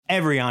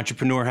Every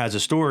entrepreneur has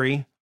a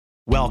story.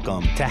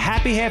 Welcome to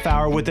Happy Half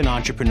Hour with an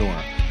Entrepreneur,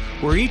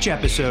 where each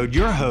episode,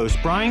 your host,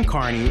 Brian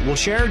Carney, will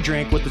share a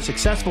drink with a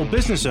successful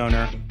business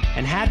owner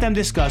and have them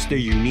discuss their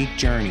unique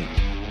journey,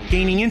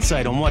 gaining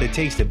insight on what it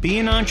takes to be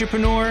an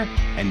entrepreneur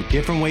and the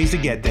different ways to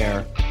get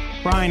there.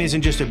 Brian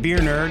isn't just a beer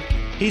nerd,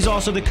 he's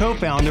also the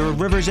co-founder of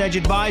River's Edge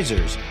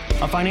Advisors,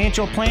 a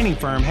financial planning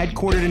firm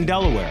headquartered in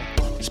Delaware,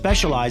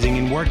 specializing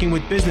in working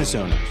with business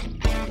owners.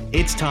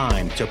 It's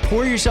time to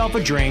pour yourself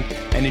a drink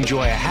and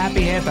enjoy a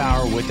happy half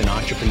hour with an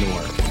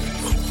entrepreneur.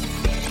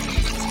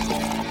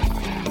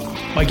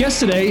 My guest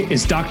today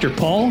is Dr.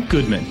 Paul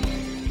Goodman.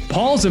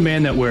 Paul's a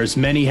man that wears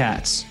many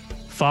hats.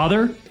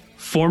 Father,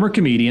 former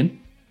comedian,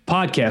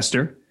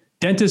 podcaster,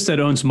 dentist that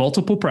owns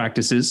multiple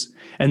practices,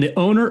 and the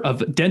owner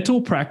of a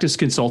dental practice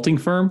consulting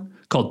firm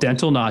called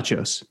Dental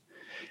Nachos.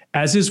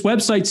 As his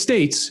website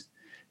states,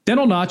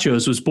 Dental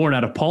Nachos was born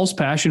out of Paul's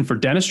passion for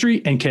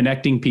dentistry and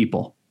connecting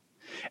people.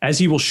 As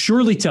he will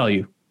surely tell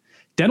you,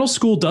 dental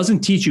school doesn't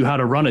teach you how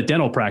to run a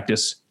dental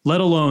practice,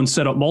 let alone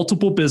set up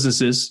multiple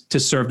businesses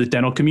to serve the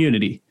dental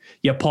community.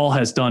 Yet Paul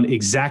has done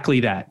exactly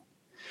that.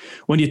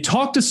 When you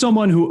talk to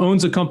someone who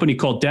owns a company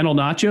called Dental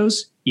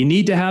Nachos, you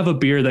need to have a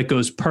beer that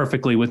goes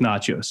perfectly with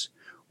nachos.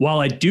 While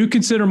I do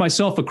consider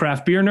myself a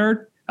craft beer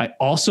nerd, I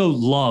also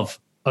love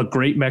a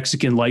great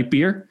Mexican light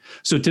beer.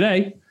 So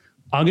today,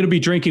 I'm going to be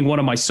drinking one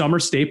of my summer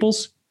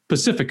staples,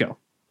 Pacifico.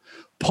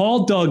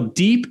 Paul dug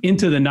deep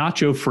into the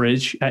nacho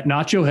fridge at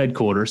Nacho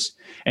headquarters,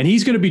 and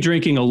he's going to be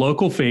drinking a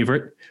local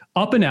favorite,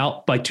 Up and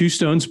Out by Two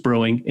Stones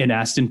Brewing in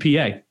Aston,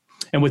 PA.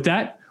 And with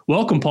that,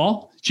 welcome,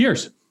 Paul.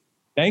 Cheers.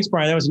 Thanks,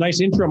 Brian. That was a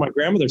nice intro my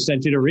grandmother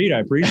sent you to read. I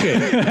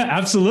appreciate it.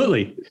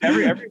 Absolutely.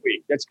 Every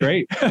week. That's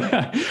great.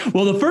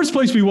 Well, the first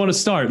place we want to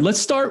start, let's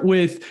start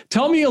with,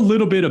 tell me a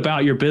little bit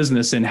about your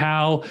business and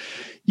how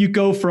you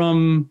go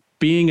from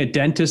being a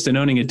dentist and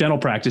owning a dental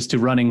practice to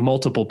running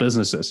multiple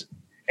businesses.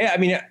 Yeah, I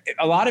mean,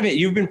 a lot of it,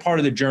 you've been part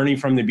of the journey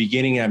from the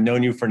beginning. I've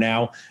known you for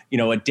now,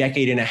 a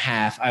decade and a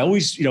half. I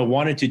always,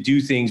 wanted to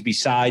do things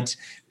besides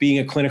being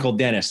a clinical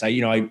dentist.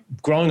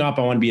 Growing up,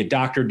 I wanted to be a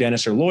doctor,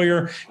 dentist, or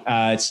lawyer.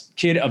 It's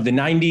kid of the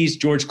 90s,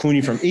 George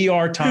Clooney from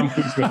ER, Tom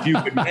Cruise from A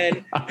Few Good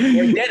Men.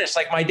 You're a dentist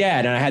like my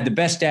dad. And I had the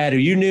best dad who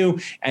you knew,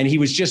 and he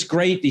was just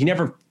great. He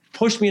never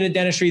pushed me into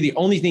dentistry. The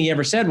only thing he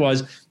ever said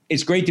was,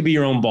 it's great to be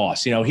your own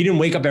boss. He didn't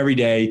wake up every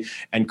day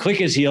and click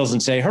his heels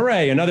and say,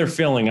 hooray, another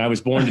filling. I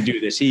was born to do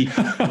this. He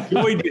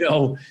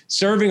enjoyed,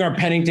 serving our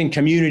Pennington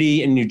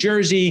community in New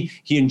Jersey.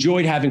 He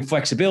enjoyed having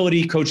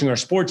flexibility, coaching our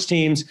sports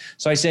teams.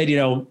 So I said,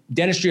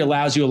 dentistry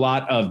allows you a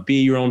lot of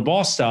be your own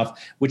boss stuff,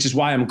 which is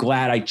why I'm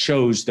glad I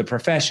chose the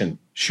profession.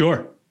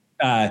 Sure.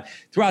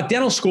 Throughout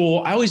dental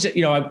school, I always,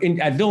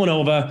 at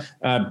Villanova,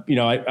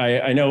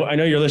 I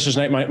know your listeners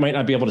might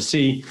not be able to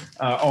see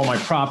all my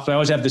props, but I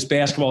always have this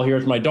basketball here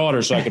with my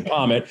daughter so I can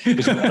palm it.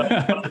 It's one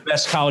of the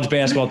best college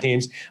basketball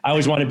teams. I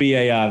always want to be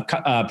a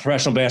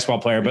professional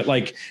basketball player, but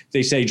like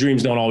they say,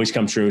 dreams don't always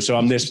come true. So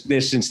I'm this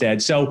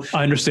instead. So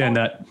I understand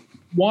that.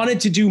 Wanted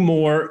to do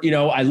more.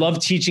 I love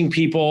teaching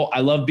people. I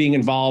love being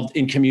involved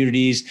in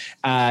communities.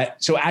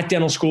 So at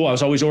dental school, I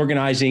was always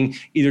organizing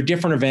either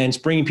different events,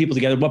 bringing people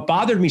together. What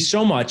bothered me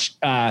so much,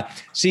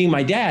 seeing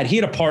my dad, he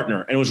had a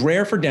partner, and it was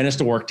rare for dentists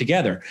to work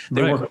together.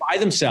 They work by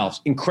themselves.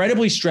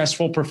 Incredibly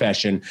stressful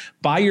profession,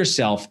 by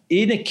yourself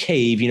in a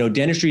cave.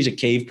 Dentistry is a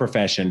cave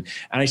profession.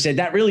 And I said,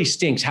 that really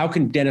stinks. How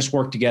can dentists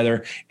work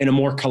together in a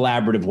more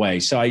collaborative way?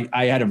 So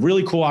I had a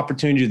really cool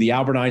opportunity to do the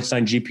Albert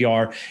Einstein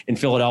GPR in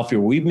Philadelphia,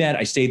 where we met.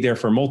 I stayed there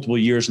for multiple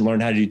years and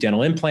learned how to do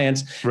dental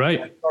implants.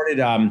 Right. I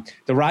started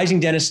the Rising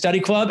Dentist Study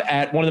Club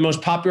at one of the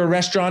most popular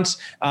restaurants,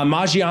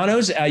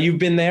 Maggiano's. You've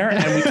been there.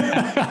 And we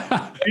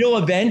had real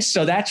events.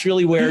 So that's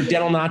really where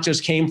Dental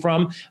Nachos came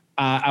from.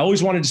 I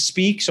always wanted to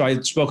speak, so I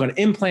spoke on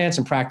implants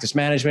and practice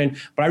management,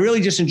 but I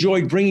really just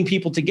enjoyed bringing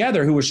people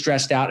together who were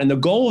stressed out. And the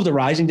goal of the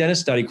Rising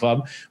Dentist Study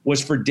Club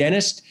was for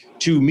dentists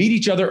to meet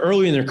each other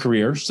early in their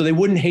career so they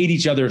wouldn't hate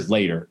each other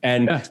later.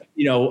 And,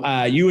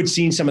 you had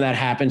seen some of that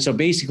happen. So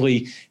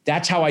basically,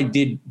 that's how I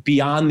did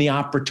beyond the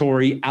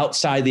operatory,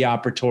 outside the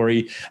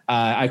operatory.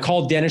 I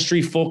call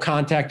dentistry full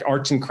contact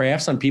arts and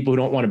crafts on people who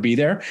don't want to be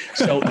there.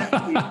 So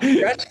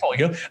stressful,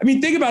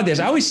 think about this.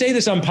 I always say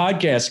this on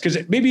podcasts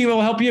because maybe it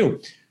will help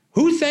you.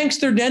 Who thanks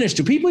their dentist?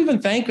 Do people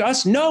even thank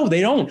us? No,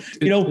 they don't.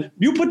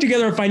 You put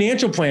together a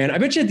financial plan. I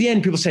bet you at the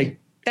end, people say,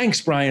 thanks,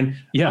 Brian.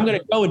 Yeah. I'm going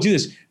to go and do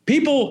this.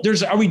 People,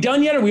 are we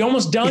done yet? Are we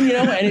almost done?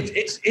 And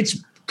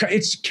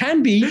it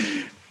can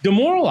be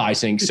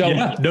demoralizing. So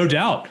yeah, no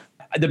doubt.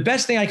 The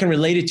best thing I can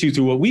relate it to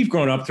through what we've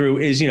grown up through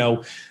is,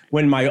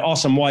 when my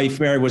awesome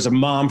wife, Mary, was a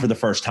mom for the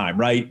first time,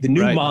 right? The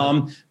new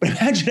mom, but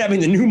imagine having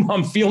the new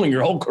mom feeling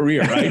your whole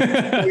career, right?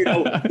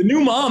 The new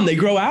mom, they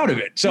grow out of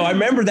it. So I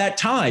remember that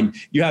time.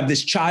 You have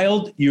this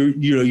child,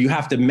 you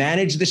have to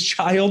manage this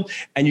child,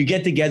 and you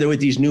get together with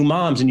these new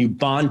moms and you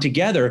bond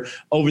together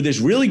over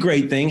this really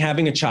great thing,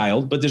 having a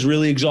child, but this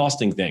really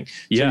exhausting thing.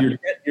 Yeah. So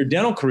your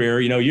dental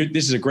career,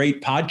 this is a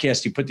great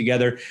podcast you put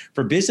together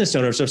for business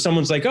owners. So if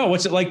someone's like, oh,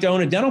 what's it like to own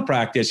a dental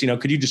practice?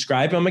 Could you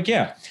describe it? I'm like,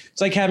 yeah,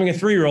 it's like having a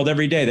 3-year-old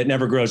every day. that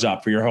never grows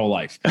up for your whole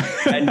life.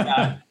 And,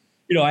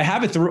 I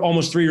have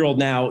almost 3-year-old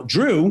now,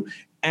 Drew,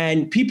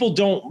 and people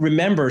don't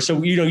remember.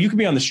 So, you can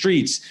be on the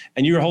streets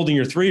and you're holding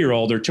your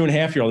 3-year-old or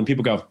 2.5-year-old and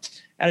people go,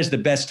 that is the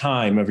best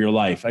time of your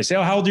life. I say,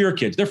 oh, how old are your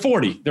kids? They're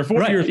 40. They're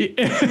 40 years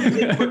old.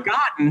 They've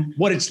forgotten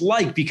what it's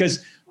like,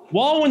 because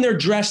when they're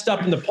dressed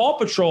up in the Paw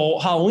Patrol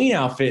Halloween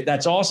outfit,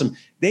 that's awesome.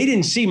 They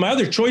didn't see my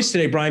other choice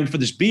today, Brian, for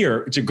this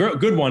beer. It's a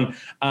good one.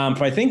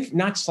 But I think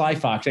not Sly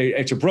Fox.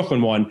 It's a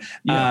Brooklyn one.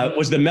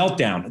 Was the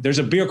Meltdown. There's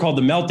a beer called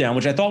the Meltdown,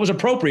 which I thought was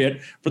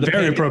appropriate for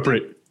the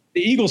appropriate.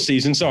 The Eagles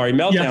season. Sorry,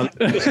 Meltdown.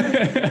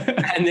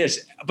 Yeah. And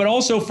this, but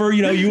also for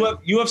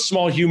you have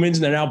small humans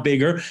and they're now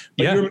bigger.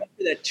 But you remember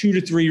that 2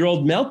 to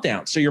 3-year-old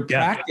Meltdown. So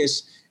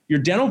your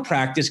dental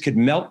practice could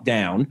melt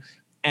down.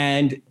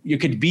 And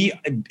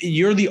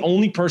you're the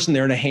only person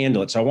there to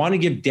handle it. So I want to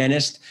give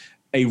dentists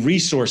a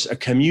resource, a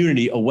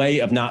community, a way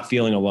of not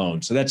feeling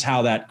alone. So that's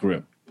how that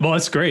grew. Well,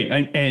 that's great.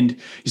 And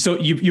so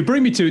you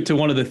bring me to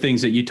one of the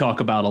things that you talk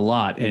about a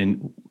lot,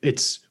 and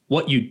it's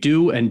what you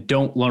do and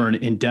don't learn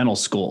in dental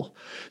school.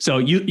 So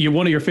you're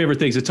one of your favorite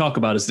things to talk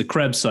about is the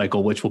Krebs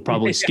cycle, which we'll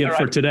probably skip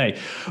for today.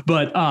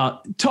 But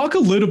talk a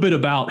little bit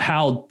about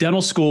how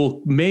dental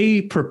school may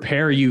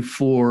prepare you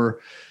for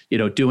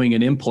doing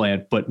an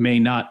implant, but may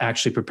not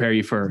actually prepare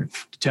you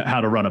to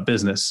how to run a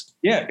business.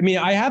 Yeah. I mean,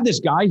 I have this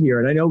guy here,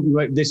 and I know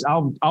this,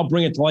 I'll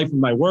bring it to life with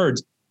my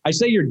words. I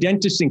say your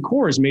dentist's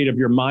core is made of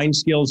your mind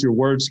skills, your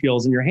word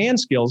skills, and your hand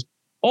skills.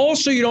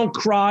 Also, you don't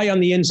cry on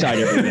the inside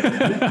every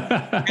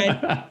day.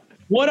 And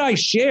what I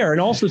share, and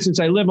also since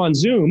I live on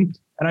Zoom,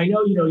 and I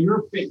know,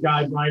 you're a fit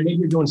guy, Brian, maybe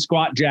you're doing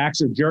squat jacks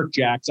or jerk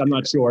jacks. I'm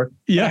not sure.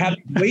 Yeah. I have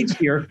weights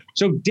here.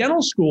 So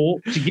dental school,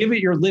 to give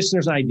your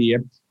listeners an idea,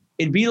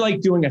 it'd be like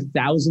doing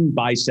 1,000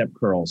 bicep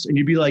curls. And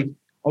you'd be like,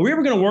 are we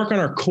ever going to work on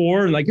our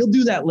core? And you'll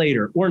do that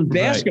later. Or in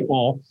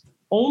basketball,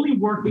 only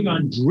working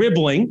on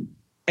dribbling.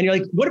 And you're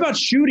like, what about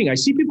shooting? I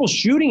see people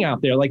shooting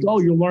out there like, oh,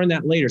 you'll learn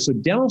that later. So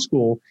dental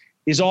school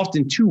is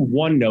often too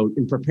one note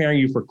in preparing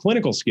you for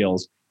clinical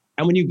skills.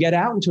 And when you get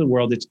out into the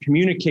world, it's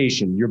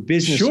communication, your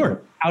business,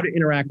 how to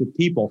interact with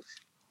people.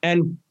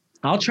 And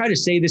I'll try to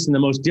say this in the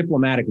most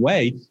diplomatic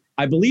way.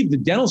 I believe the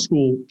dental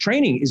school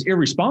training is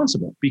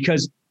irresponsible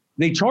because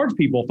they charge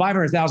people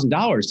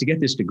 $500,000 to get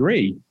this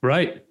degree.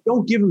 Right.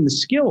 Don't give them the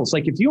skills.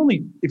 Like if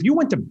you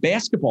went to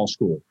basketball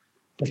school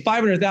for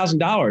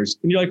 $500,000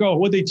 and you're like, oh,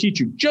 what'd they teach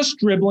you? Just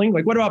dribbling.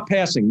 Like, what about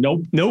passing?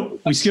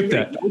 Nope. We skipped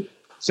that. Nope.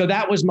 So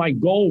that was my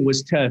goal,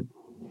 was to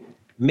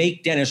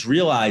make dentists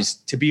realize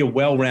to be a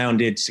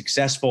well-rounded,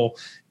 successful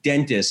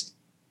dentist,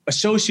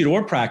 associate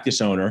or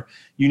practice owner,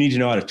 you need to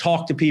know how to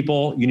talk to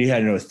people. You need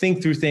to know how to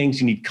think through things.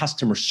 You need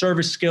customer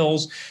service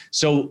skills.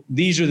 So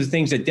these are the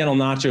things that Dental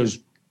Nachos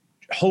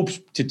hopes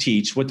to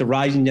teach. What the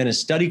Rising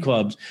Dentist Study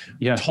Clubs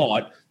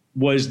taught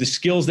was the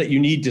skills that you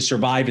need to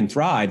survive and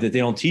thrive that they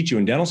don't teach you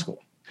in dental school.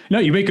 No,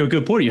 you make a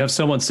good point. You have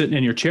someone sitting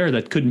in your chair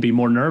that couldn't be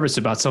more nervous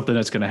about something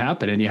that's going to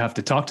happen, and you have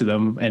to talk to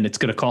them, and it's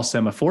going to cost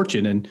them a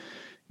fortune. And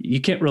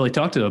you can't really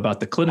talk to them about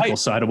the clinical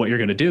side of what you're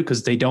going to do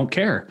because they don't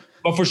care.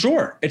 Well, for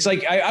sure. It's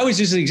like, I always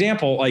use an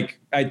example,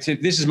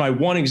 this is my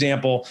one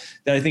example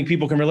that I think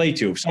people can relate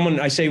to.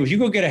 I say, if you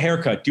go get a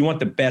haircut, do you want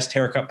the best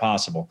haircut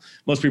possible?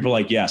 Most people are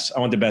like, yes, I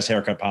want the best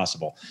haircut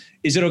possible.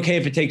 Is it okay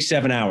if it takes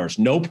 7 hours?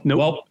 Nope.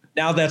 Well,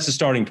 now that's the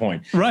starting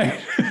point. Right.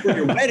 For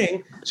your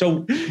wedding.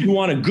 So you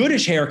want a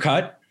goodish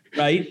haircut,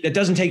 right? That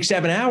doesn't take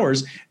 7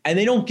 hours. And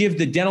they don't give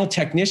the dental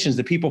technicians,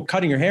 the people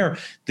cutting your hair,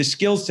 the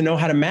skills to know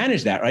how to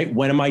manage that, right?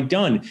 When am I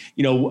done?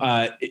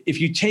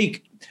 If you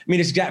take,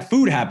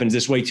 food happens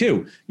this way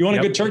too. You want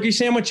a good turkey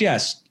sandwich?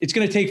 Yes. It's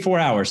going to take 4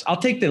 hours. I'll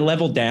take the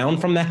level down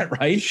from that,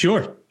 right?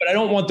 Sure. But I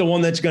don't want the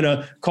one that's going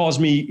to cause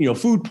me,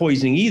 food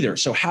poisoning either.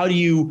 So how do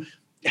you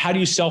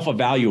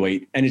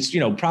self-evaluate? And it's,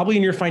 probably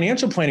in your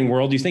financial planning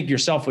world, you think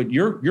yourself with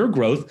your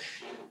growth.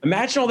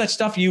 Imagine all that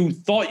stuff you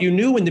thought you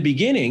knew in the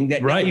beginning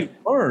that now you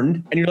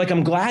learned, and you're like,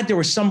 I'm glad there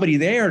was somebody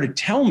there to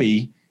tell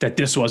me that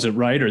this wasn't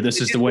right, or this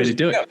is the way to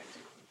do it.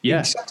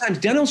 Yeah. Sometimes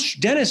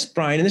dentists,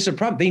 Brian, and this is a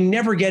problem, they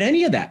never get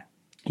any of that.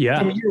 Yeah.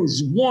 From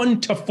years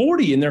 1 to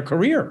 40 in their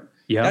career.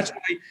 Yeah. That's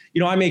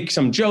why, I make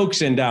some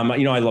jokes and,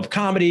 I love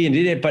comedy and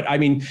did it. But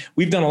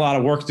we've done a lot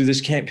of work through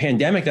this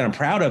pandemic that I'm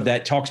proud of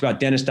that talks about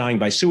dentists dying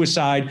by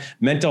suicide,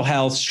 mental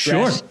health,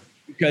 stress. Sure.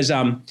 Because,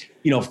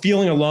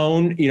 feeling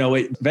alone,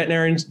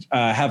 veterinarians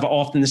have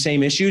often the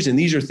same issues. And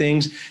these are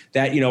things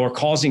that, are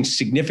causing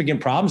significant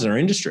problems in our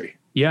industry.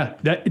 Yeah,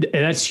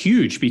 that's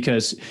huge,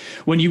 because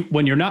when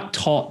you're not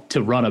taught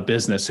to run a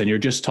business and you're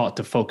just taught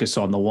to focus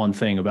on the one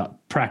thing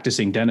about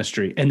practicing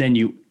dentistry, and then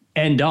you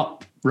end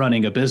up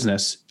running a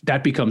business,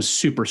 that becomes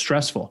super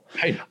stressful.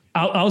 Right.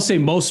 I'll say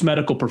most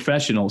medical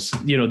professionals,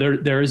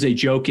 there is a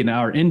joke in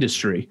our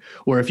industry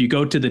where if you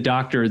go to the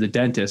doctor or the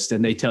dentist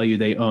and they tell you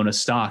they own a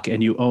stock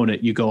and you own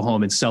it, you go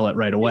home and sell it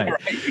right away.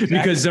 Right, exactly.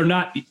 Because they're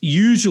not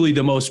usually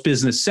the most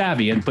business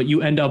savvy, but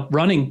you end up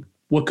running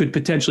what could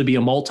potentially be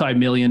a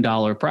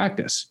multi-million-dollar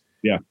practice.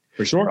 Yeah,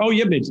 for sure. Oh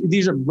yeah, but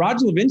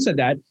Roger Levin said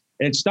that,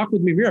 and it stuck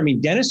with me here.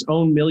 Dentists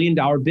own $1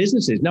 million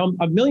businesses. Now,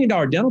 a $1 million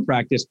dental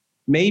practice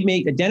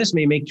a dentist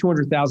may make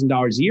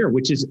 $200,000 a year,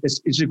 which is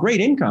a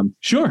great income.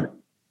 Sure.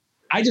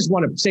 I just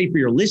want to say for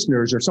your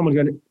listeners or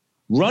someone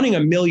running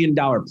 $1 million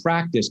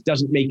practice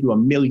doesn't make you a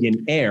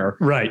millionaire.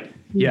 Right.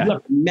 Yeah. You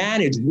have to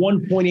manage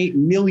 $1.8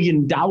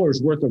 million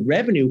worth of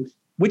revenue,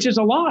 which is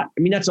a lot.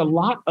 I mean, that's a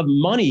lot of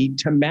money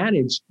to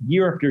manage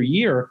year after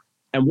year.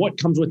 And what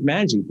comes with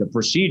managing the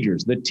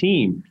procedures, the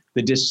team,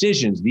 the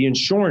decisions, the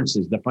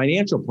insurances, the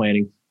financial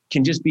planning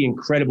can just be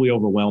incredibly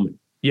overwhelming.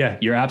 Yeah,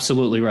 you're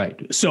absolutely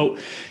right. So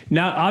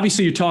now,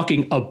 obviously, you're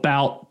talking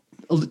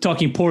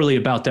poorly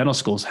about dental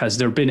schools. Has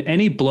there been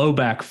any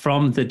blowback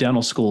from the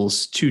dental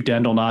schools to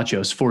Dental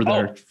Nachos for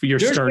your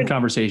stern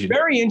conversation?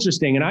 Very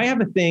interesting. And I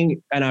have a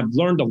thing, and I've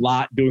learned a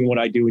lot doing what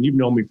I do, and you've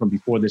known me from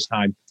before this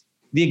time.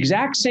 The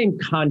exact same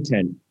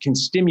content can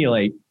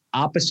stimulate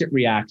opposite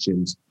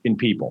reactions in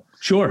people.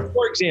 Sure.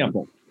 For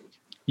example,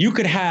 you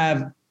could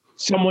have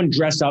someone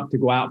dress up to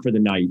go out for the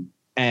night,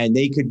 and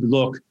they could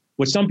look,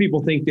 what some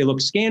people think they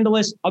look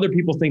scandalous, other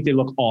people think they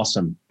look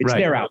awesome. It's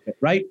their outfit,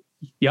 right?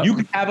 Yep. You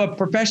could have a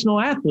professional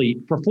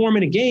athlete perform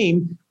in a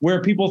game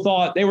where people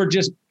thought they were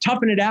just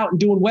toughing it out and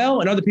doing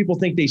well, and other people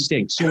think they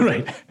stink. So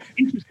what's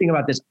interesting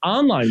about this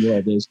online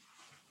world is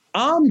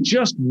I'm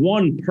just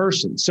one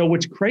person. So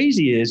what's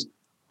crazy is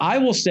I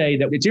will say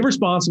that it's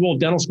irresponsible of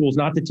dental schools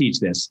not to teach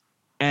this,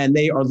 and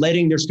they are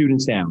letting their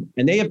students down.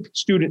 And they have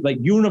students like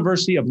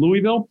University of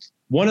Louisville,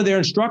 one of their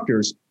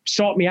instructors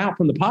sought me out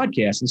from the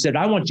podcast and said,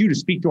 I want you to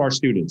speak to our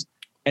students.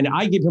 And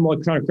I give him a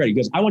ton of credit. He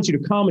goes, I want you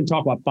to come and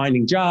talk about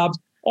finding jobs,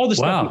 all the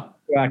stuff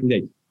back in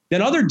the day.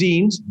 Then other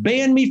deans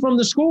banned me from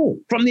the school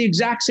from the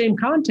exact same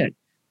content.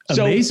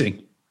 Amazing.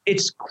 So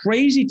it's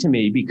crazy to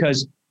me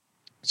because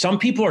some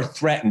people are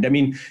threatened. I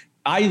mean,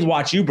 I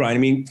watch you, Brian. I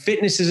mean,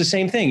 fitness is the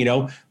same thing. You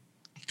know,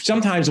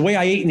 sometimes the way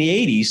I ate in the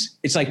 80s,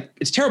 it's like,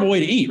 it's a terrible way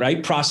to eat,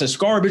 right? Processed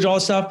garbage, all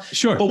that stuff.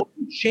 Sure. But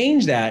when you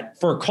change that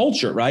for a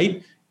culture,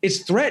 right?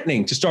 It's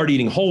threatening to start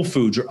eating whole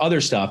foods or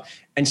other stuff.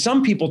 And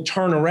some people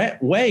turn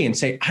away and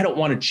say, I don't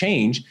want to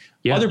change.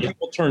 Other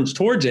people turns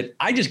towards it.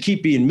 I just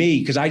keep being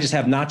me because I just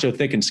have nacho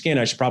thickened skin.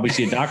 I should probably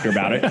see a doctor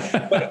about it.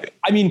 But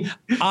I mean,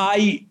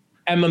 I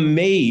am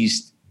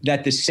amazed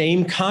that the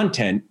same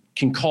content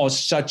can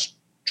cause such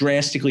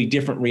drastically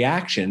different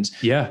reactions.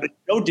 Yeah. But it's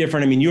no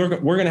different. I mean,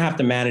 we're going to have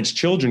to manage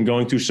children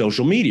going through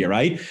social media,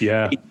 right?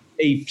 Yeah.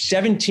 A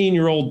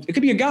 17-year-old, it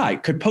could be a guy,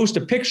 could post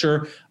a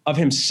picture of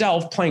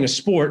himself playing a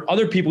sport.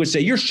 Other people would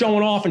say, you're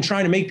showing off and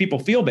trying to make people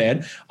feel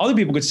bad. Other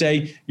people could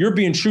say, you're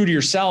being true to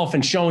yourself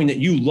and showing that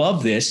you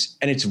love this.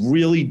 And it's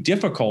really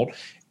difficult.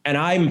 And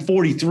I'm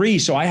 43,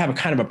 so I have a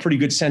kind of a pretty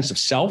good sense of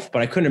self,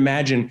 but I couldn't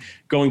imagine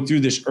going through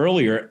this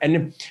earlier.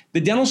 And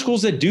the dental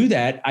schools that do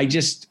that, I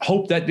just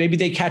hope that maybe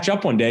they catch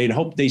up one day and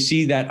hope they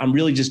see that I'm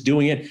really just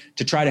doing it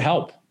to try to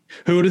help.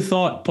 Who would have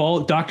thought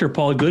Dr.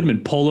 Paul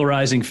Goodman,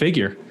 polarizing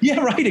figure? Yeah,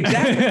 right,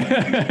 exactly.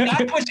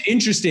 That's what's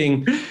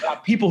interesting.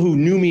 People who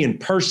knew me in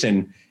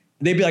person,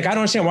 they'd be like, I don't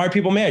understand. Why are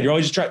people mad? You're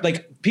always just trying,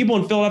 like people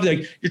in Philadelphia,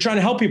 like, you're trying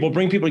to help people,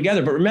 bring people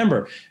together. But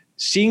remember,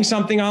 seeing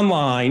something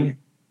online,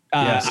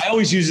 I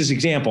always use this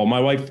example. My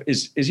wife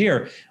is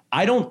here.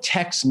 I don't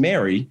text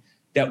Mary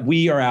that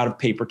we are out of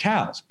paper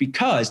towels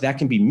because that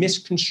can be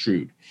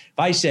misconstrued. If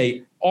I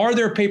say, are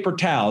there paper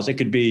towels? It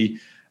could be,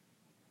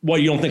 well,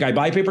 you don't think I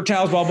buy paper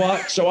towels, blah, blah.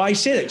 So I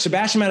say that.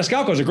 Sebastian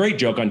Maniscalco is a great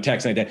joke on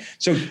text like that.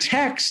 So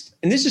text,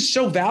 and this is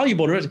so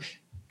valuable to us,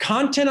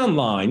 content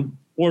online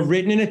or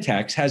written in a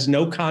text has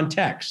no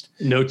context.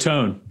 No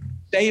tone.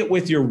 Say it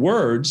with your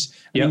words.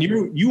 Yep. I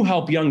mean, you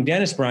help young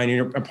dentists, Brian, and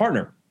you're a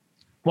partner.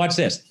 Watch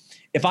this.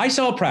 If I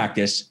sell a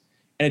practice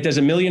and it does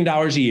 $1 million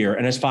a year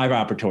and has 5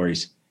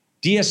 operatories,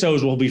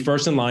 DSOs will be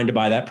first in line to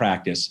buy that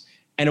practice.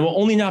 And it will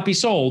only not be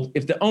sold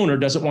if the owner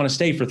doesn't want to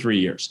stay for 3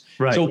 years.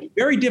 Right. So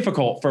very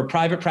difficult for a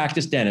private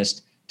practice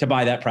dentist to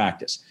buy that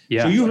practice.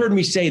 Yeah. So you heard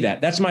me say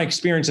that. That's my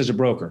experience as a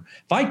broker.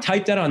 If I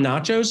type that on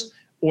Nachos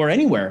or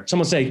anywhere,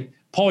 someone say,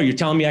 Paul, you're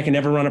telling me I can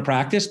never run a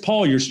practice?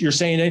 Paul, you're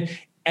saying it.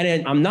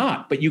 And I'm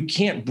not, but you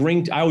can't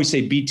I always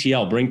say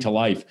BTL, bring to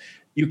life.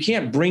 You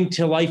can't bring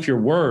to life your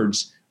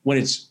words when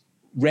it's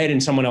read in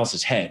someone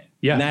else's head.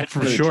 Yeah, and that's for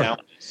really sure.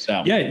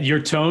 So. Yeah, your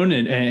tone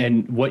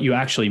and what you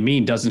actually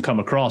mean doesn't come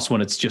across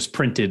when it's just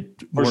printed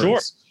for words. Sure.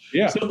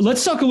 Yeah. So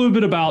let's talk a little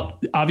bit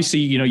about, obviously,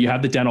 you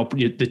have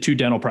the 2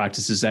 dental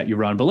practices that you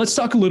run, but let's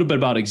talk a little bit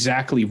about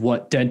exactly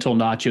what Dental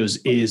Nachos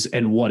is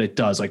and what it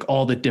does, like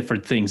all the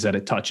different things that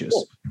it touches.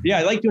 Cool. Yeah,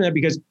 I like doing that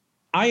because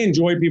I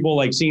enjoy people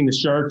like seeing the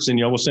shirts, and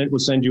we'll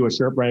send you a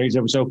shirt, Brian.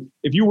 So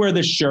if you wear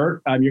this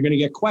shirt, you're going to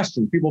get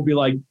questions. People will be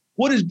like,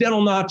 what is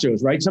Dental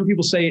Nachos, right? Some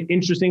people say it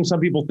interesting. Some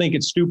people think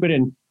it's stupid.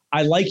 And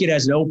I like it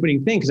as an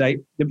opening thing because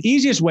the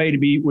easiest way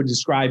would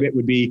describe it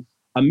would be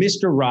a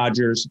Mr.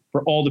 Rogers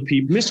for all the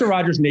people, Mr.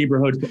 Rogers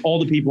neighborhood for all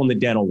the people in the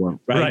dental world,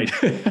 right?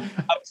 A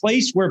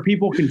place where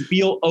people can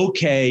feel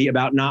okay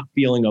about not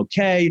feeling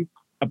okay,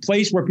 a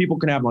place where people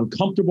can have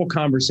uncomfortable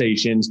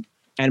conversations.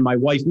 And my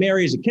wife,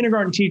 Mary, is a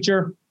kindergarten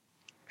teacher.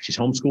 She's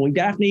homeschooling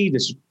Daphne,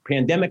 this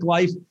pandemic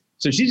life.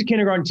 So she's a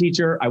kindergarten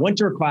teacher. I went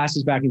to her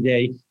classes back in the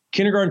day.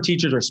 Kindergarten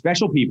teachers are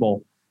special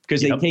people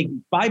because they take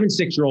 5 and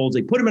 6-year-olds,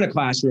 they put them in a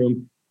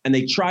classroom, and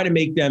they try to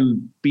make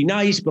them be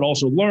nice, but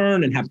also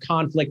learn and have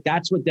conflict.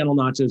 That's what Dental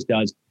Nachos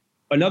does.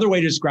 Another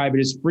way to describe it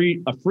is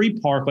a free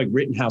park like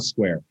Rittenhouse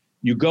Square.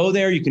 You go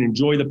there, you can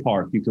enjoy the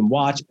park, you can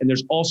watch, and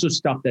there's also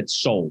stuff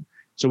that's sold.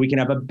 So we can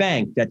have a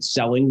bank that's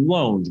selling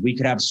loans. We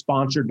could have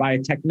sponsored by a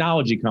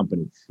technology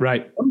company.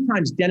 Right.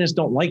 Sometimes dentists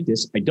don't like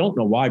this. I don't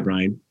know why,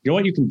 Brian. You know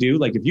what you can do?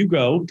 Like if you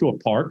go to a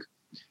park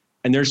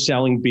and they're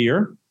selling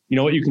beer, you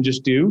know what you can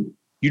just do?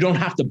 You don't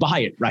have to buy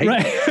it, right?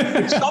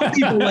 Right. Some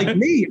people like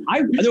me,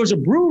 there was a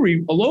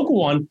brewery, a local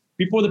one,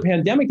 before the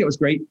pandemic that was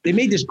great. They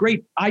made this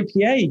great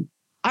IPA.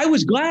 I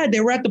was glad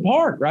they were at the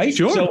park, right?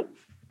 Sure.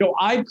 So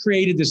I've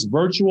created this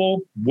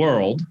virtual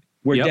world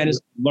where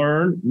dentists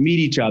learn, meet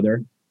each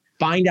other,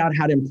 find out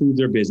how to improve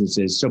their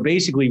businesses. So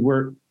basically,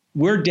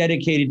 we're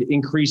dedicated to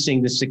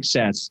increasing the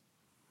success,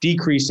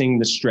 decreasing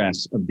the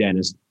stress of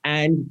dentists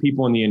and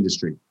people in the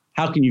industry.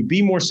 How can you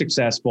be more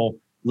successful,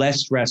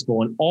 less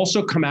stressful, and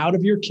also come out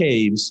of your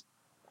caves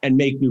and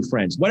make new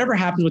friends? Whatever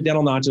happens with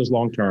Dental Nachos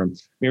long term,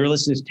 maybe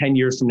listen to this 10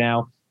 years from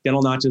now,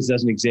 Dental Nachos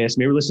doesn't exist.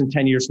 Maybe listen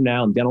 10 years from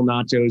now and Dental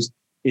Nachos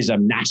is a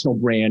national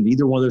brand.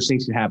 Either one of those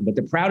things could happen. But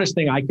the proudest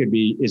thing I could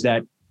be is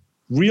that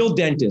real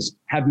dentists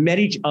have met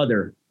each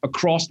other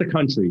across the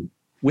country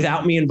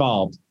without me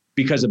involved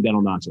because of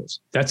Dental Nachos.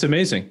 That's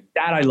amazing.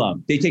 That I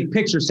love. They take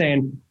pictures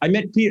saying, I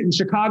met Pete in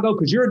Chicago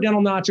because you're a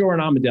Dental Nacho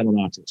and I'm a Dental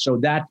Nacho. So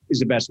that is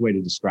the best way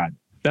to describe it.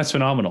 That's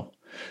phenomenal.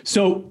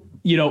 So,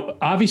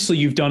 obviously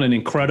you've done an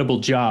incredible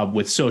job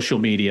with social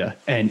media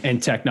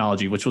and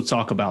technology, which we'll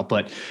talk about,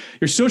 but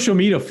your social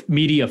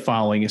media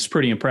following is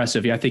pretty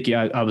impressive.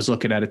 I was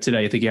looking at it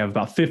today. I think you have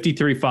about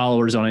 53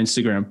 followers on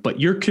Instagram, but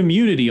your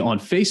community on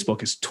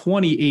Facebook is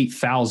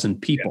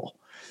 28,000 people.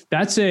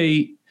 Yeah.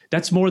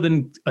 That's more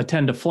than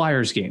attend a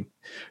Flyers game.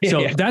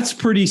 So that's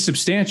pretty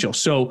substantial.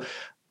 So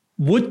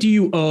what do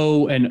you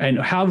owe and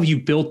how have you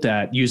built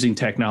that using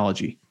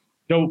technology?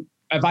 So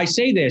if I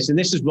say this, and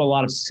this is a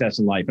lot of success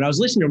in life, and I was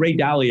listening to Ray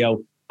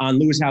Dalio on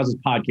Lewis House's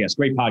podcast,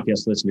 great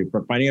podcast to listen to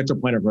for a financial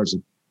planner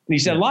person. And he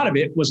said a lot of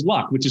it was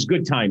luck, which is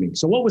good timing.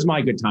 So what was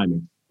my good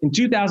timing? In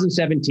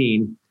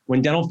 2017,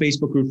 when dental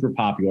Facebook groups were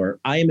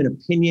popular, I am an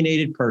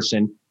opinionated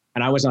person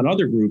and I was on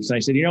other groups. And I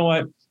said, you know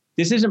what?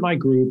 This isn't my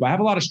group. I have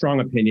a lot of strong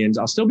opinions.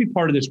 I'll still be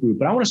part of this group,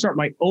 but I want to start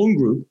my own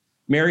group.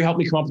 Mary helped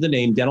me come up with the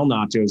name Dental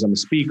Nachos. I'm a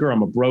speaker.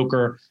 I'm a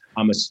broker.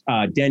 I'm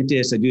a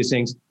dentist. I do these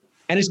things.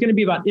 And it's going to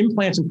be about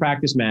implants and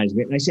practice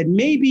management. And I said,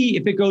 maybe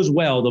if it goes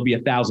well, there'll be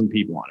 1,000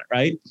 people on it,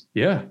 right?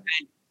 Yeah.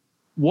 And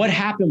what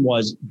happened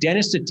was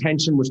dentists'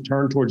 attention was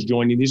turned towards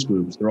joining these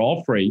groups. They're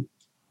all free.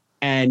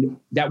 And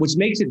that which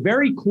makes it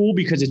very cool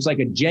because it's like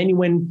a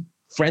genuine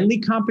friendly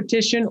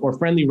competition or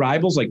friendly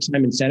rivals, like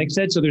Simon Sinek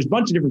said. So there's a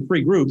bunch of different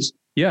free groups.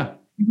 Yeah.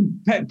 You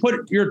can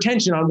put your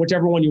attention on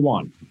whichever one you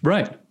want.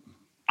 Right.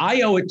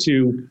 I owe it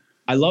to,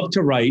 I love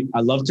to write.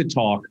 I love to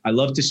talk. I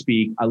love to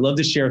speak. I love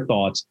to share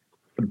thoughts.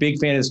 A big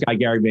fan of this guy,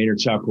 Gary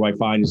Vaynerchuk, who I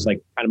find is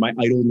like kind of my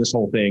idol in this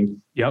whole thing.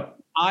 Yep.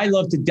 I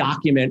love to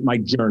document my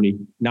journey,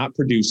 not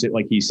produce it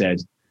like he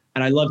says.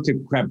 And I love to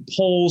grab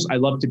polls. I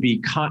love to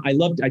be, I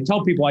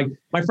tell people, like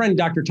my friend,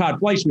 Dr. Todd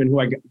Fleischman, who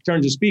I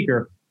turned to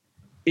speaker,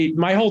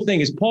 my whole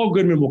thing is Paul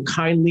Goodman will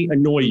kindly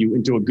annoy you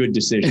into a good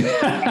decision.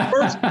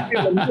 First, you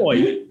feel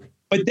annoyed,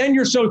 but then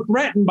you're so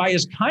threatened by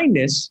his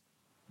kindness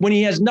when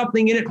he has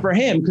nothing in it for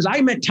him. Because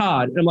I met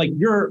Todd and I'm like,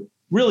 you're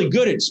really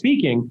good at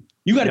speaking.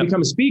 You got to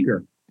become a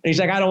speaker. And he's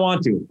like, I don't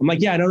want to. I'm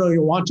like, yeah, I don't know you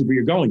don't want to, but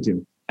you're going to.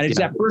 And it's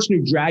that person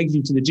who drags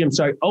you to the gym.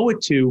 So I owe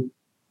it to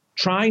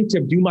trying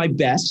to do my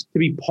best to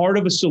be part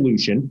of a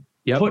solution,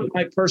 put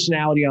my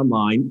personality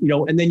online,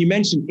 and then you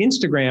mentioned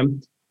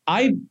Instagram.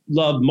 I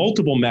love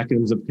multiple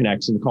mechanisms of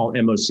connection called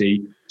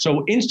MOC.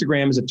 So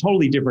Instagram is a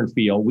totally different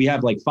feel. We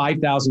have like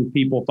 5,000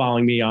 people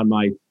following me on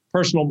my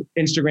personal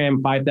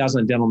Instagram,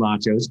 5,000 on Dental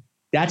Nachos.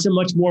 That's a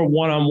much more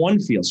one-on-one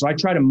feel. So I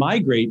try to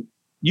migrate.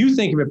 You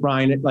think of it,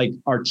 Brian, like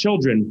our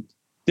children,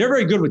 they're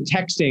very good with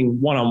texting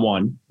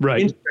one-on-one,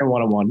 right? Instagram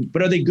one-on-one,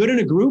 but are they good in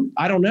a group?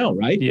 I don't know,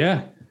 right?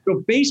 Yeah.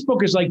 So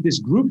Facebook is like this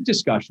group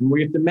discussion where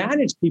you have to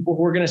manage people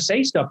who are going to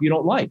say stuff you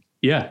don't like.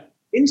 Yeah.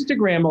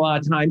 Instagram a lot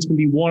of times can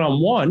be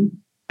one-on-one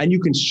and you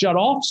can shut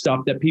off stuff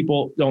that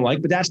people don't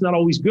like, but that's not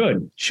always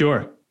good.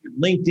 Sure.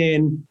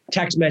 LinkedIn,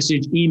 text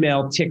message,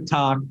 email,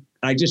 TikTok.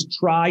 I just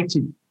try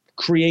to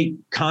create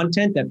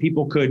content that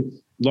people could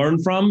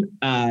learn from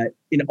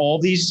in all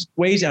these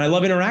ways. And I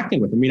love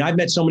interacting with them. I mean, I've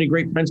met so many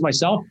great friends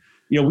myself.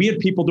 We had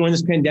people during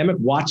this pandemic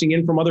watching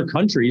in from other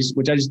countries,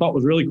 which I just thought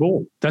was really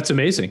cool. That's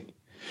amazing.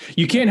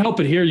 You can't help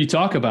but hear you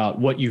talk about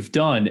what you've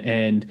done.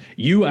 And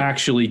you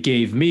actually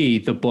gave me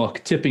the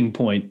book Tipping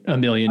Point a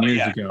million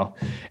years ago.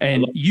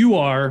 And you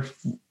are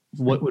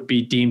what would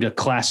be deemed a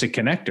classic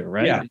connector,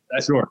 right? Yeah,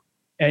 that's sure.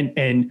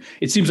 And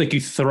it seems like you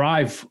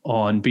thrive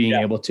on being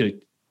able to.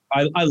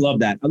 I love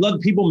that. I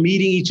love people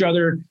meeting each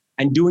other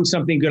and doing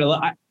something good.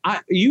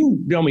 You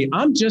know me,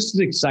 I'm just as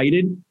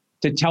excited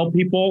to tell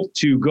people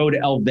to go to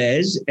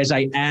Elvez as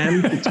I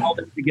am to tell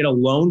them to get a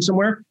loan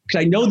somewhere, because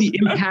I know the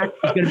impact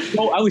is going to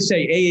go. I always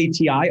say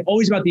AATI,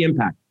 always about the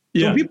impact.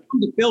 So when people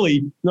come to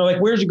Philly, they're like,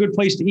 where's a good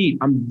place to eat?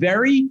 I'm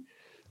very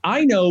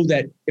I know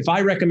that if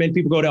I recommend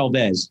people go to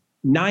Elvez,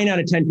 9 out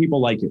of 10 people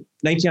like it,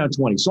 19 out of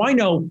 20. So I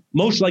know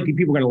most likely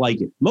people are going to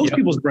like it. Most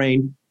people's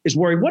brain is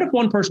worried, what if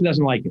one person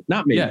doesn't like it?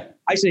 Not me. Yeah.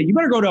 I say, you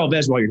better go to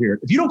Elvez while you're here.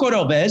 If you don't go to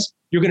Elvez,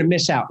 you're going to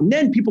miss out. And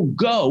then people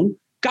go.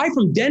 Guy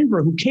from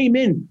Denver who came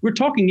in, we were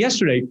talking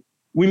yesterday.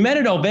 We met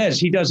at Elvez.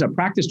 He does a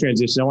practice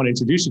transition. I want to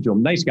introduce you to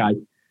him. Nice guy.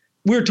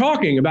 We were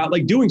talking about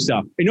like doing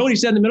stuff. You know what he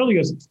said in the middle? He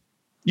goes,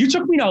 you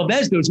took me to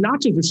Elvez. Those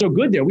nachos are so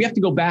good there. We have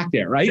to go back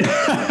there, right?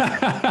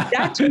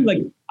 That too, like,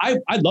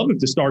 I'd love if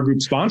the Star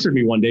Group sponsored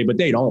me one day, but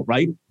they don't,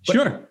 right? But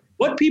sure.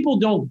 What people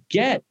don't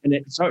get, and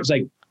it's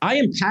like, I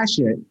am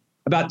passionate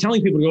about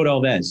telling people to go to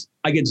Elvez.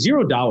 I get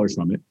 $0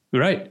 from it.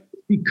 Right.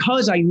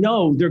 Because I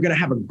know they're going to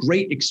have a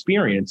great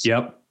experience.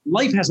 Yep.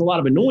 Life has a lot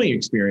of annoying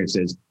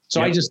experiences.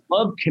 So I just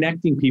love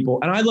connecting people.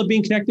 And I love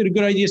being connected to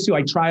good ideas too.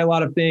 I try a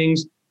lot of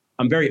things.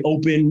 I'm very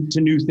open to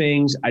new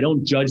things. I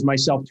don't judge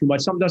myself too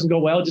much. Something doesn't go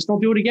well, just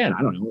don't do it again.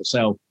 I don't know.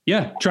 So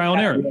yeah, trial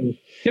and error.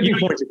 Tipping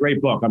Point's a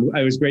great book.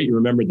 It was great you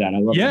remembered that. I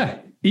love it. Yeah.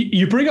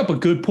 You bring up a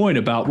good point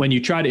about when you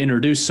try to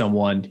introduce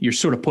someone, you're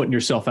sort of putting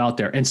yourself out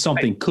there and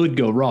something could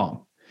go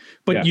wrong.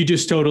 But you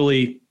just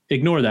totally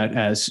ignore that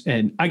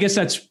and I guess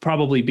that's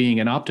probably being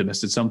an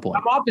optimist at some point.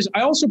 I'm optimist.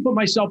 I also put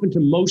myself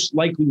into most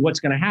likely what's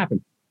going to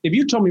happen. If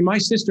you told me my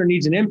sister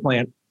needs an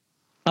implant,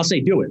 I'll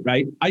say, do it,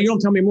 right? You don't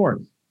tell me more.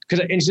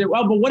 And you say,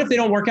 well, but what if they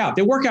don't work out?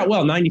 They work out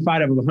well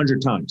 95 of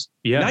 100 times.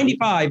 Yeah.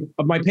 95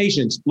 of my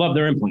patients love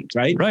their implants,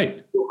 right?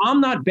 Right. So I'm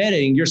not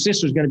betting your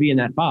sister's going to be in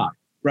that 5,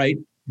 right?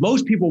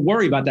 Most people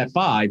worry about that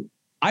 5.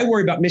 I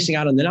worry about missing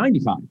out on the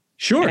 95.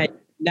 Sure. And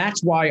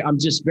that's why I'm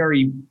just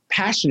very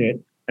passionate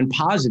and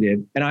positive,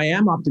 and I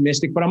am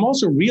optimistic, but I'm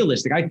also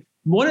realistic.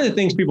 One of the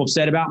things people have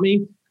said about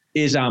me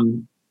is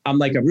I'm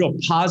like a real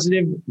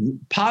positive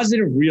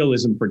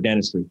realism for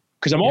dentistry,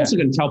 because I'm also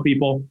going to tell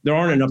people there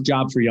aren't enough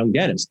jobs for young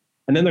dentists,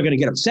 and then they're going to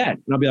get upset,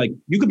 and I'll be like,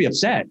 you could be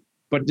upset,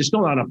 but there's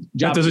still not enough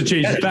jobs. That doesn't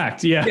change the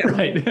fact. Yeah.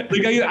 Right.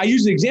 Like I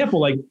use the example,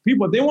 like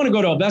people, if they want to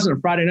go to Elvez on a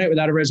Friday night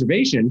without a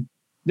reservation,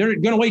 they're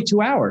going to wait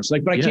 2 hours.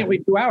 Like, but I can't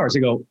wait 2 hours. I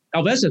go,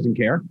 Elvez doesn't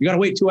care. You got to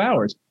wait 2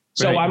 hours.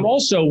 So I'm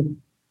also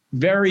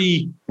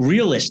very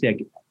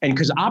realistic, and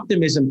because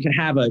optimism can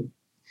have a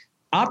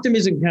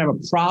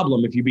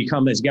problem if you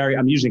become,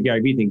 I'm using a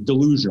Gary Vee thing,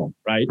 delusional,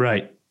 right?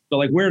 Right. So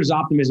like, where does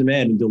optimism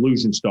end and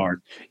delusion start?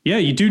 Yeah,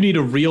 you do need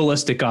a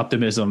realistic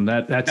optimism.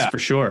 That's for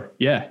sure.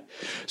 Yeah.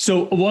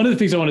 So one of the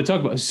things I want to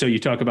talk about, so you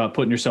talk about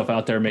putting yourself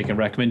out there, making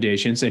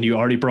recommendations, and you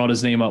already brought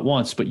his name up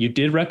once, but you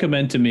did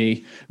recommend to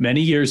me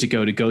many years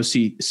ago to go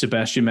see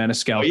Sebastian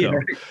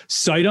Maniscalco.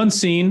 Sight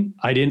unseen.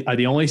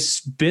 The only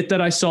bit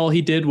that I saw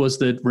he did was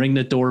the ring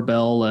the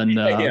doorbell and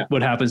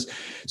what happens.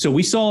 So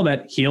we saw him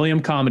at Helium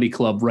Comedy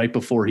Club right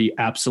before he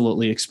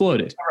absolutely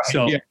exploded. Right.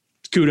 So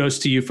kudos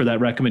to you for that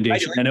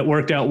recommendation. And it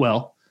worked out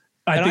well.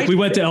 I think we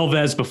went to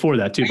Elvez before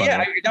that too.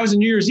 That was a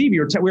New Year's Eve. We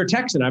were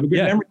texting. I have a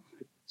good memory.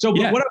 So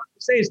what I would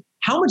say is,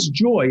 how much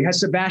joy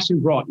has Sebastian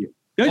brought you?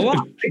 A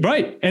lot,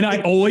 right. And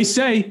I always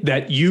say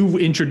that you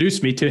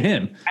introduced me to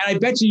him. And I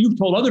bet you've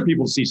told other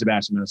people to see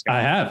Sebastian Maniscalco.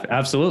 I have.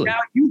 Absolutely. Now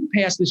you've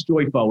passed this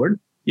joy forward.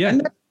 Yeah.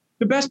 And that's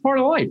the best part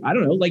of life. I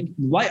don't know.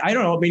 I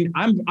don't know. I mean,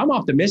 I'm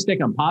optimistic.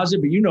 I'm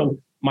positive, but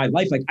my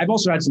life, like I've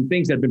also had some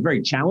things that have been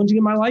very challenging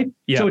in my life.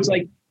 Yeah. So it's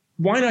like,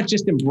 why not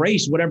just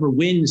embrace whatever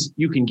wins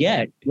you can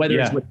get, whether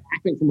it's with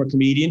acting from a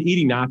comedian,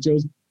 eating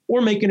nachos,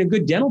 or making a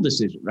good dental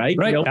decision, right?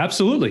 Right,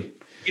 absolutely.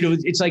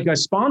 It's like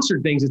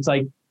sponsored things. It's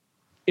like,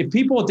 if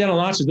people at Dental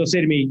Nachos, they'll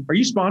say to me, are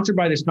you sponsored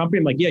by this company?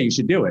 I'm like, yeah, you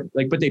should do it.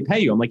 Like, but they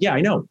pay you. I'm like, yeah,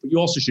 I know, but you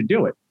also should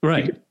do it.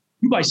 Right. Because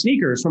you buy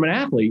sneakers from an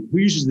athlete who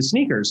uses the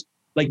sneakers.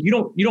 Like, you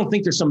don't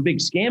think there's some big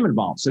scam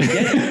involved. So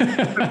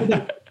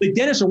the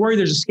dentists are worried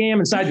there's a scam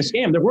inside the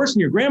scam. They're worse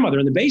than your grandmother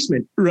in the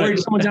basement, worried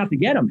someone's out to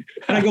get them.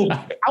 And I go,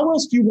 how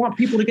else do you want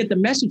people to get the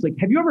message? Like,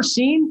 have you ever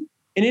seen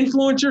an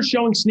influencer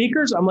showing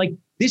sneakers? I'm like,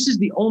 this is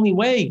the only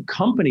way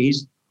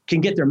companies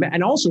can get their,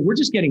 and also we're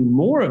just getting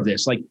more of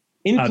this, like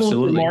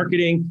influencer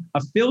marketing,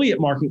 affiliate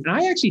marketing. And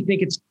I actually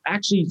think it's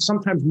actually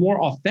sometimes more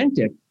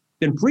authentic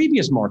than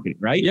previous marketing,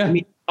 right? Yeah. I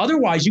mean,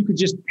 otherwise you could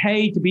just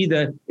pay to be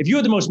if you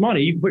had the most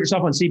money, you could put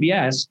yourself on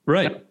CBS.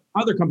 Right.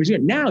 Other companies do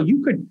it. Now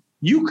you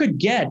could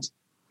get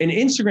an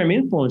Instagram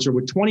influencer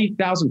with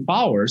 20,000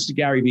 followers, the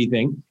Gary Vee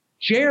thing,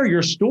 share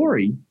your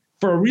story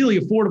for a really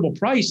affordable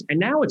price. And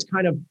now it's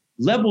kind of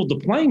leveled the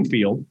playing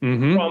field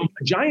from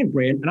a giant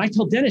brand. And I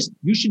tell dentists,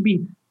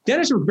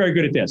 dentists are very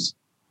good at this.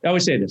 I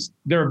always say this.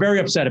 They're very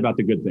upset about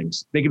the good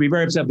things. They can be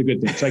very upset at the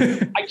good things.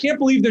 Like, I can't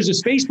believe there's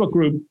this Facebook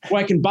group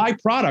where I can buy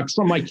products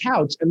from my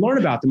couch and learn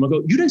about them. I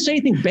go, you didn't say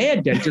anything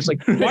bad, dentist.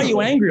 Like, why are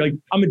you angry? Like,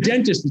 I'm a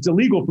dentist. It's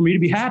illegal for me to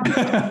be happy.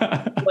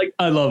 Like,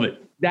 I love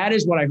it. That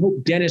is what I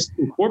hope dentists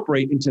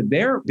incorporate into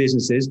their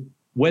businesses,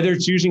 whether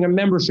it's using a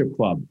membership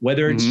club,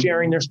 whether it's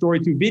sharing their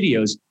story through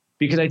videos,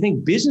 because I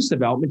think business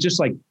development, just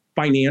like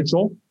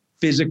financial,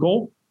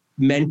 physical,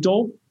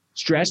 mental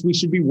stress, we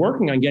should be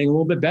working on getting a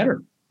little bit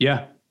better.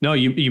 Yeah. No,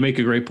 you make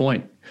a great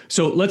point.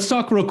 So let's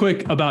talk real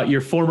quick about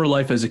your former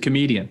life as a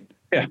comedian.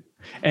 Yeah.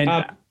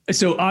 And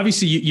so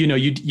obviously,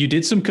 you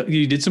did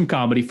some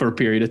comedy for a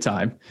period of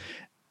time.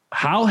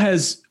 How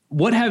has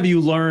what have you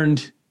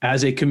learned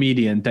as a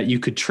comedian that you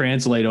could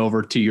translate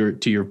over to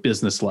your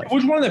business life? It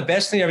was one of the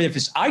best things I ever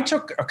did. I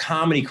took a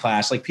comedy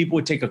class, like people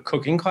would take a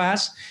cooking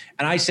class.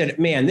 And I said,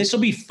 man, this will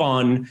be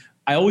fun.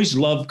 I always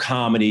loved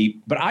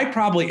comedy, but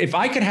if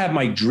I could have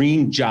my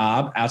dream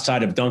job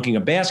outside of dunking a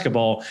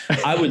basketball,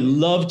 I would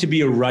love to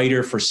be a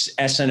writer for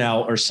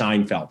SNL or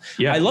Seinfeld.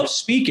 Yeah. I love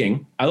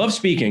speaking,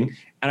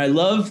 and I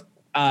love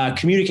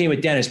communicating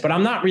with Dennis, but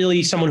I'm not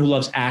really someone who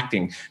loves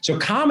acting. So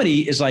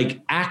comedy is like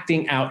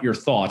acting out your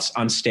thoughts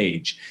on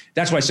stage.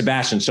 That's why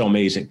Sebastian's so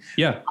amazing.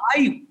 Yeah.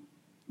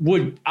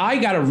 I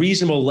got a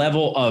reasonable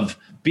level of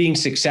being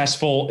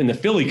successful in the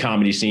Philly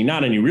comedy scene,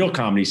 not any real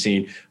comedy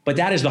scene, but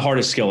that is the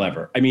hardest skill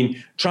ever. I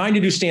mean, trying to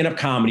do stand-up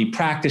comedy,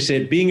 practice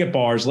it, being at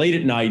bars late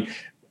at night.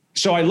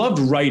 So I loved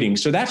writing.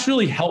 So that's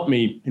really helped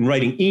me in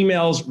writing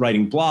emails,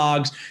 writing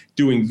blogs,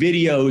 doing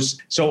videos.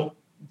 So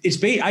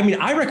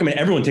I recommend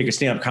everyone take a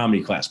stand-up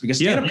comedy class, because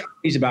stand-up comedy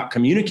is about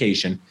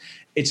communication.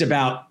 It's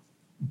about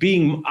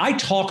I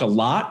talk a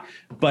lot,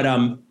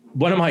 but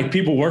one of my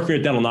people working for me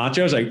at Dental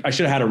Nachos, I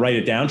should have had her write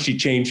it down. She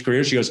changed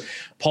careers. She goes,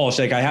 Paul, she's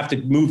like, I have to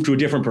move to a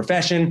different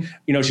profession.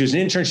 She was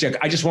an intern. She's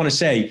like, I just want to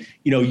say,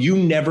 you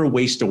never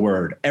waste a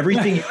word.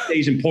 Everything you say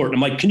is important.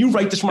 I'm like, can you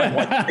write this for my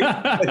wife?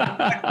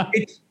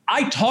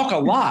 I talk a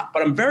lot,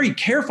 but I'm very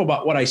careful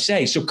about what I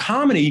say. So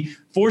comedy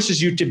forces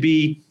you to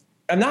be,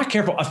 I'm not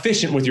careful,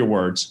 efficient with your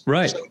words.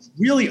 Right. So it's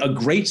really a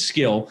great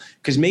skill,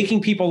 because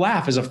making people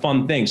laugh is a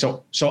fun thing.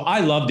 So I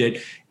loved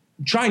it.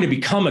 Trying to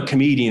become a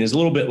comedian is a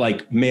little bit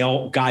like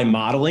male guy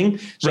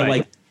modeling. So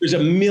like there's a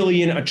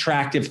million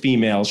attractive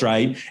females,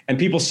 right? And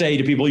people say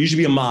to people, you should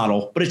be a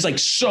model, but it's like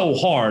so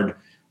hard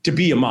to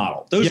be a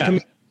model.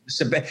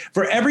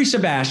 For every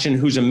Sebastian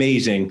who's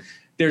amazing,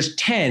 there's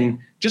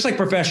 10, just like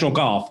professional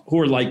golf, who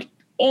are like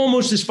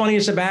almost as funny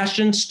as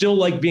Sebastian, still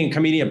like being a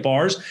comedian at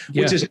bars,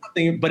 which is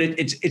nothing, but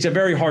it's a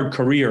very hard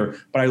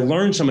career. But I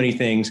learned so many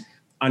things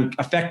on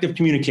effective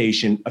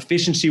communication,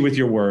 efficiency with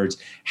your words,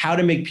 how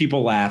to make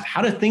people laugh,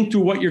 how to think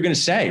through what you're going to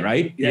say,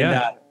 right?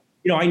 Yeah.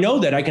 And, I know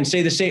that I can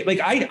say the same.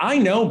 Like, I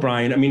know,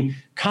 Brian, I mean,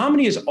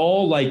 comedy is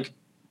all like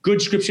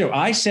good scripts.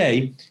 I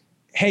say,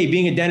 hey,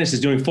 being a dentist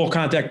is doing full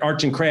contact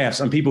arts and crafts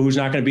on people who's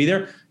not going to be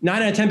there.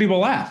 9 out of 10 people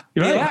laugh.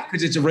 They laugh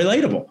because it's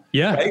relatable.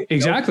 Yeah, right?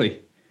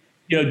 exactly.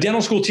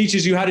 Dental school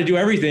teaches you how to do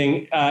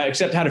everything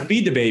except how to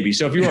feed the baby.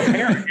 So if you're a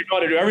parent, you know how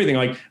to do everything,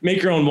 like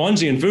make your own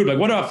onesie and food. Like,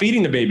 what about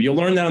feeding the baby? You'll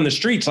learn that on the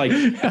streets. Like,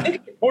 I think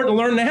it's important to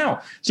learn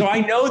now. So I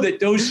know that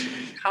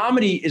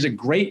comedy is a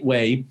great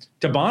way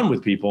to bond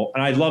with people,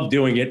 and I love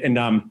doing it.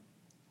 And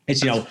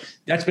it's,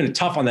 that's been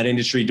tough on that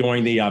industry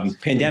during the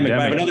pandemic. But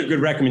I have another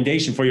good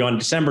recommendation for you. On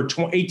December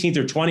 18th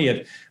or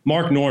 20th,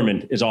 Mark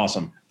Norman is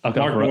awesome. Okay,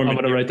 I'm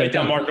going to write that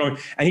down. Mark Norman,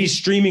 and he's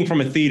streaming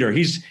from a theater.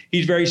 He's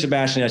very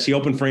Sebastian-esque. He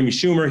opened for Amy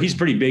Schumer. He's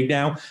pretty big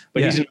now,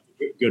 but he's a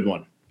good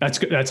one. That's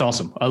good. That's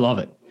awesome. I love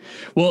it.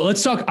 Well,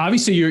 let's talk.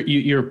 Obviously,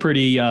 you're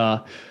pretty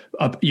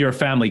you're a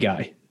family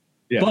guy,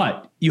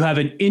 but you have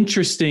an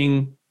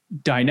interesting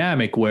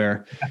dynamic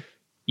where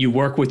you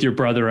work with your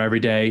brother every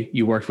day.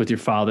 You worked with your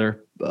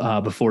father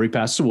before he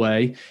passed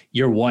away.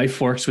 Your wife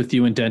works with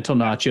you in Dental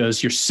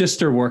Nachos. Your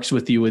sister works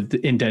with you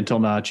in Dental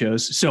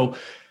Nachos. So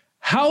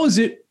how is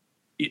it?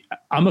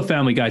 I'm a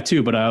family guy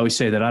too, but I always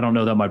say that I don't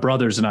know that my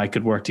brothers and I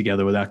could work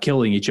together without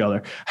killing each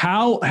other.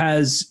 How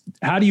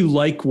do you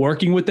like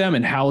working with them,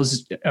 and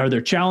are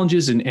there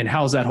challenges, and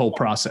how's that whole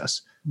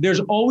process? There's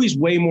always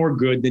way more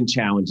good than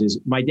challenges.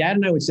 My dad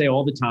and I would say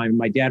all the time,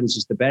 my dad was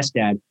just the best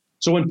dad.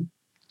 So when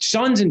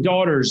sons and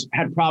daughters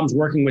had problems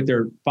working with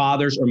their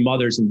fathers or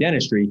mothers in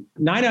dentistry,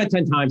 9 out of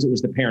 10 times it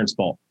was the parent's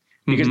fault,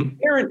 because the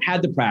parent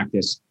had the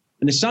practice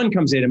and the son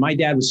comes in, and my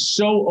dad was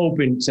so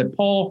open, said,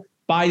 Paul,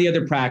 buy the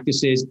other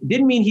practices.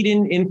 Didn't mean he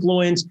didn't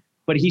influence,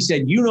 but he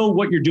said, you know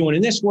what you're doing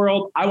in this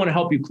world. I want to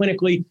help you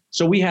clinically.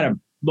 So we had a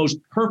most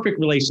perfect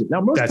relationship.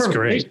 Now,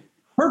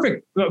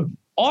 perfect,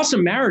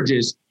 awesome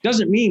marriages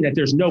doesn't mean that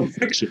there's no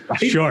friction, right?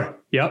 Sure.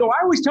 Yeah. So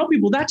I always tell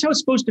people that's how it's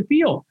supposed to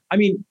feel. I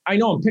mean, I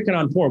know I'm picking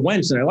on poor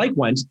Wentz, and I like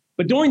Wentz,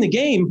 but during the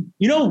game,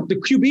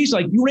 the QB's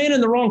like, you ran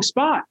in the wrong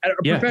spot at a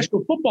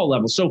professional football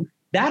level. So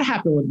that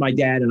happened with my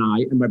dad and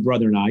I, and my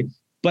brother and I.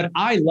 But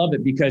I love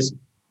it because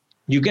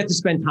you get to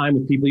spend time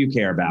with people you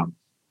care about.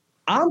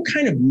 I'm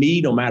kind of me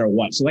no matter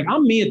what. So like,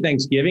 I'm me at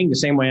Thanksgiving, the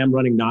same way I'm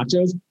running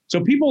nachos.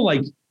 So people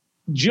like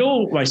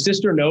Jill, my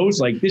sister, knows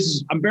like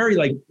I'm very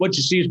like, what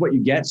you see is what you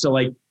get. So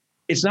like,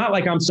 it's not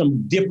like I'm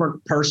some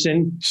different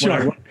person when I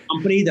run a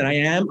company than I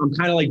am. I'm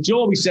kind of like Jill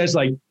always says,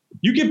 like,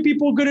 you give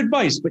people good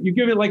advice, but you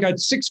give it like a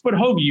 6-foot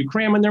hoagie you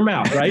cram in their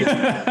mouth,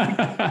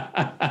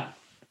 right?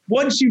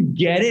 Once you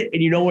get it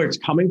and you know where it's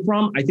coming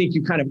from, I think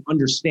you kind of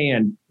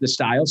understand the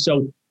style.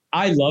 So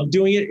I love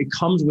doing it. It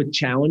comes with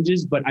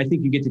challenges, but I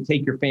think you get to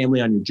take your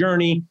family on your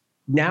journey.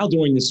 Now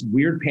during this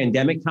weird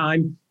pandemic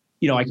time,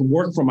 I can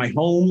work from my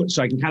home,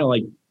 so I can kind of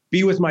like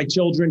be with my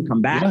children,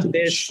 come back to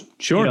this.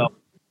 Sure.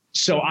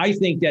 So I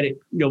think that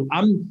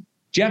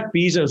Jeff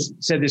Bezos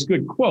said this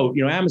good quote,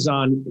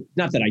 Amazon,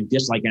 not that I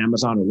dislike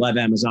Amazon or love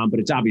Amazon, but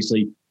it's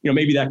obviously,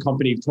 maybe that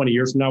company 20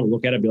 years from now, we'll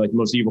look at it and be like the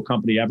most evil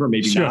company ever.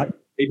 Maybe not.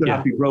 Maybe it'll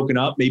have to be broken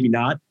up. Maybe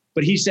not.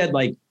 but he said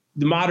like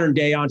the modern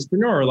day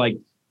entrepreneur, like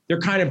they're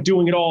kind of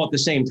doing it all at the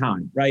same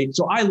time, right?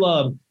 So I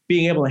love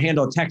being able to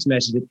handle a text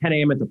message at 10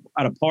 a.m.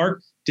 at a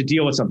park to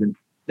deal with something.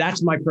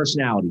 That's my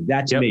personality.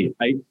 That's me,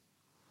 right?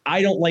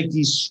 I don't like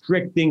these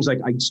strict things. Like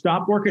I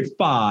stop work at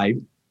 5,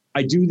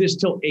 I do this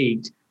till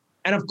 8.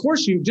 And of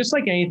course, you just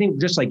like anything,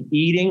 just like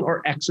eating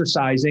or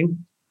exercising,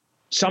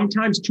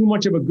 sometimes too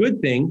much of a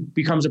good thing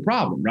becomes a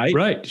problem, right?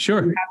 Right,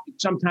 sure. You have to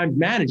sometimes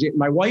manage it.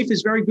 My wife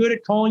is very good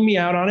at calling me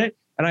out on it,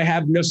 and I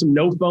have some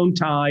no phone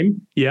time.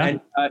 Yeah.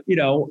 And,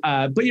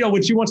 but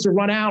when she wants to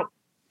run out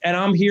and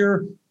I'm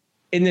here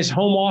in this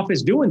home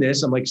office doing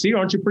this, I'm like, see,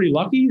 aren't you pretty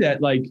lucky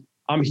that like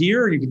I'm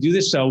here and you can do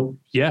this? So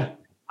yeah.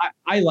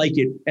 I like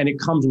it, and it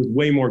comes with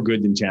way more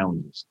good than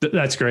challenges.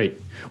 That's great.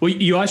 Well,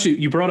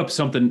 you brought up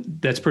something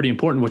that's pretty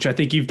important, which I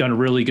think you've done a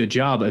really good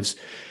job of.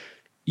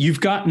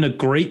 You've gotten a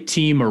great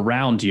team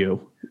around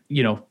you,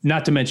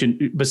 not to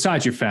mention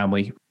besides your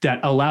family, that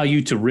allow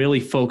you to really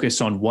focus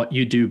on what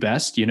you do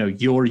best,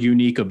 your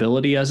unique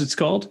ability, as it's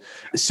called.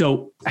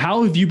 So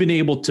how have you been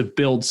able to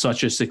build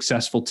such a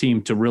successful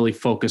team to really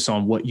focus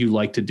on what you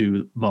like to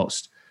do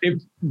most?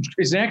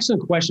 It's an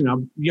excellent question.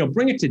 I'll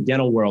bring it to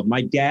dental world.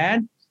 My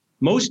dad,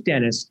 most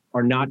dentists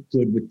are not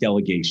good with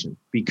delegation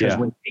because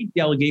when they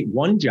delegate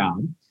one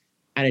job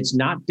and it's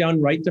not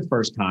done right the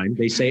first time,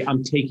 they say,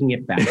 I'm taking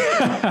it back.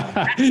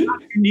 That's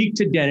not unique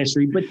to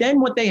dentistry, but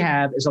then what they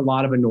have is a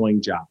lot of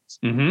annoying jobs.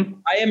 Mm-hmm.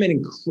 I am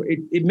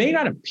it may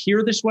not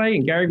appear this way,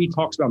 and Gary Vee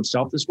talks about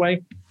himself this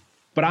way,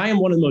 but I am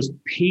one of the most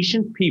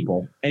patient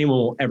people anyone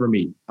will ever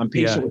meet. I'm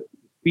patient with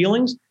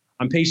feelings.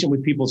 I'm patient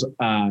with people's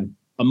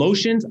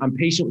emotions. I'm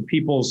patient with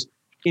people's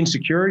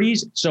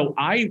insecurities. So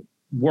I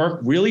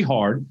work really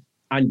hard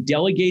on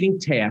delegating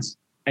tasks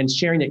and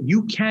sharing that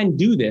you can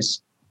do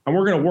this, and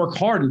we're going to work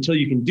hard until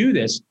you can do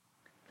this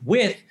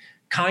with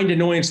kind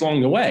annoyance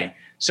along the way.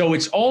 So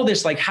it's all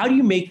this, like, how do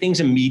you make things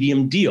a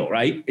medium deal,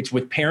 right? It's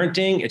with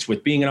parenting, it's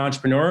with being an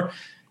entrepreneur.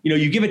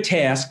 You give a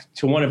task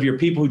to one of your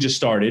people who just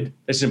started,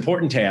 that's an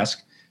important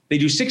task. They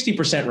do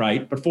 60%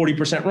 right, but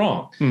 40%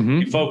 wrong. Mm-hmm.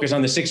 You focus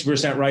on the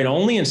 60% right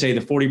only and say the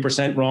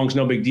 40% wrong is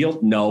no big deal?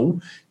 No.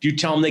 Do you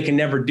tell them they can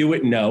never do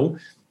it? No.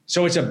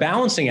 So it's a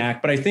balancing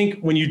act. But I think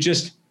when you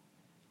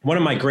one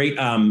of my great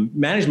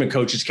management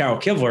coaches, Carol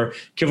Kivler,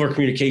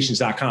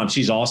 KivlerCommunications.com,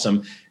 she's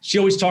awesome. She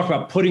always talked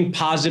about putting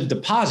positive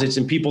deposits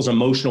in people's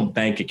emotional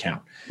bank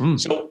account.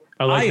 So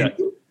I like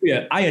that.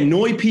 Yeah, I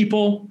annoy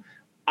people.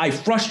 I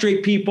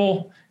frustrate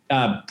people.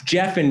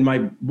 Jeff and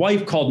my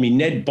wife called me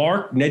Ned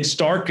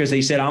Stark, because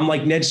they said I'm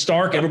like Ned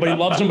Stark. Everybody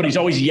loves him, but he's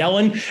always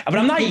yelling. But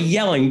I'm not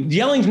yelling.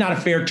 Yelling's not a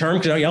fair term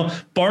because I yell.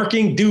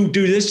 Barking, do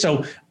this.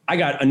 So I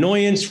got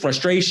annoyance,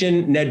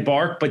 frustration, Ned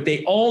Bark, but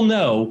they all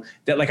know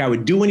that like I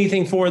would do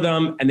anything for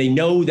them, and they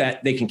know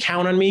that they can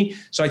count on me.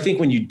 So I think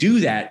when you do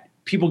that,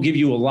 people give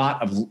you a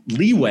lot of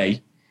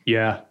leeway.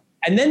 Yeah.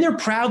 And then they're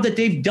proud that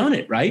they've done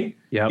it, right?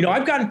 Yeah.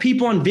 I've gotten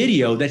people on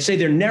video that say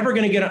they're never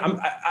going to get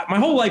my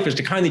whole life is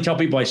to kindly tell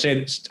people I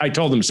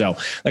told them so.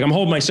 Like, I'm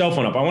holding my cell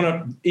phone up. I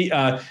want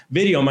to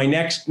video my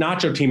next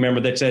Nacho team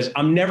member that says,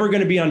 I'm never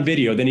going to be on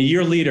video. Then a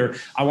year later,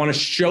 I want to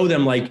show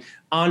them like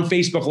on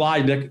Facebook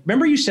Live. Like,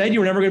 remember you said you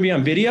were never going to be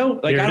on video?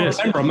 Like, I don't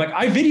remember. I'm like,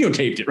 I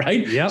videotaped it,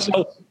 right? Yeah.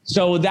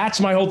 So that's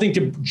my whole thing,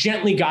 to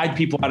gently guide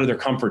people out of their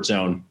comfort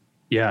zone.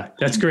 Yeah,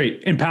 that's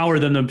great. Empower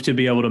them to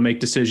be able to make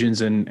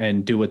decisions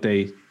and do what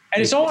they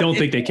don't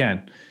think they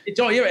can. It's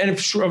all,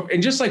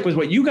 and just like with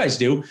what you guys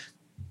do,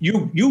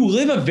 you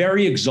live a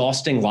very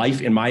exhausting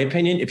life, in my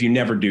opinion, if you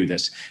never do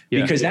this,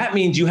 because that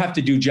means you have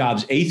to do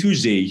jobs A through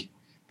Z.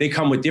 They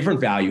come with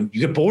different value.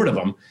 You get bored of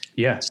them.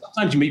 Yeah.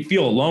 Sometimes you may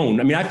feel alone.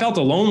 I mean, I felt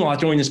alone a lot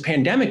during this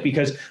pandemic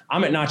because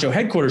I'm at Nacho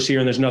headquarters here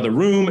and there's another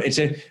room.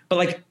 But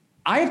like,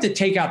 I have to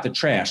take out the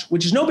trash,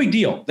 which is no big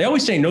deal. They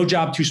always say no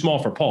job too small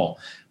for Paul,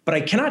 but I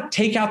cannot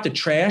take out the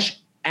trash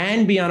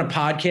and be on a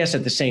podcast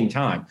at the same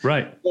time.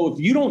 Right. So if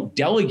you don't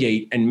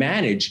delegate and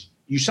manage,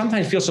 you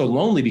sometimes feel so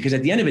lonely, because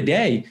at the end of the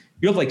day,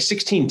 you have like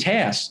 16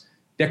 tasks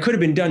that could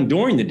have been done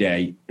during the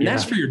day. And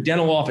that's for your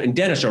dental office. And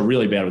dentists are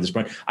really bad with this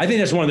point. I think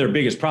that's one of their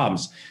biggest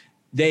problems.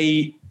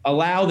 They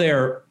allow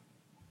their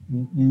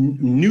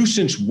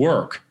nuisance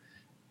work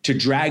to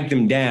drag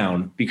them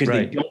down because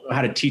they don't know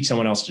how to teach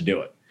someone else to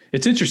do it.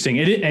 It's interesting.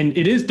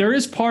 There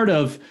is part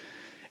of,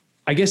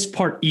 I guess,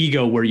 part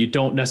ego where you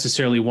don't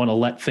necessarily want to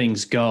let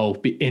things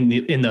go in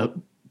the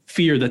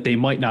fear that they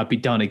might not be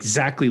done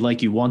exactly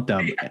like you want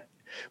them.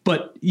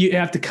 But you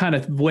have to kind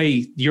of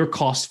weigh your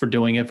costs for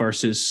doing it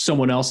versus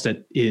someone else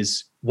that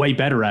is way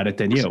better at it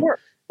than you. Sure.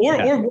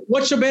 Or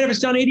what's so bad if it's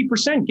done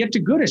 80%? Get to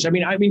goodish. I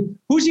mean,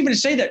 who's even to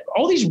say that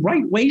all these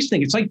right ways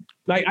things? It's like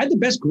I had the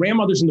best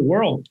grandmothers in the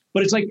world,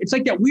 but it's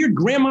like that weird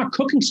grandma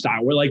cooking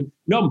style where like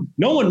no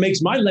one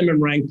makes my lemon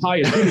meringue pie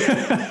as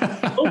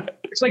good.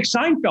 It's like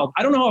Seinfeld.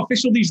 I don't know how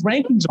official these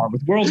rankings are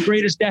with world's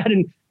greatest dad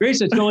and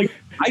greatest. So like,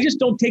 I just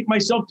don't take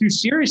myself too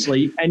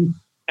seriously, and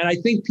I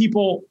think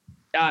people.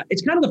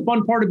 It's kind of the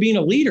fun part of being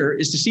a leader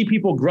is to see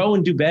people grow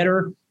and do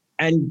better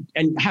and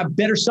have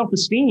better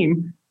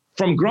self-esteem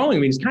from growing. I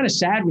mean, it's kind of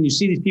sad when you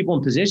see these people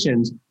in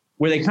positions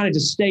where they kind of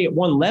just stay at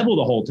one level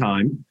the whole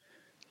time.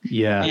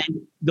 Yeah.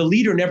 And the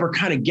leader never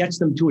kind of gets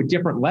them to a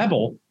different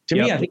level. To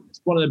me, I think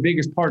it's one of the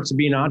biggest parts of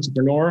being an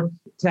entrepreneur,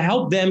 to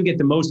help them get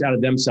the most out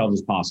of themselves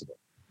as possible.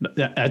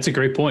 That's a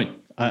great point.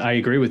 I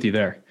agree with you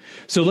there.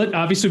 So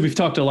obviously we've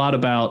talked a lot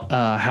about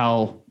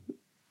how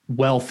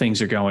well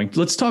things are going.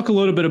 Let's talk a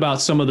little bit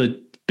about some of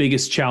the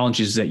biggest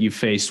challenges that you've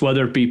faced,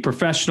 whether it be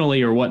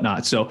professionally or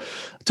whatnot. So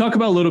talk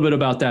about a little bit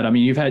about that. I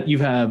mean, you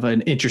have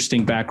an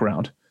interesting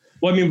background.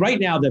 Well, I mean, right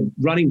now, the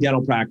running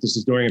dental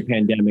practices during a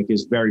pandemic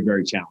is very,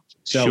 very challenging.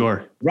 So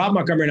sure. Rob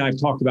Montgomery and I have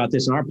talked about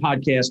this in our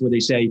podcast where they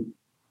say,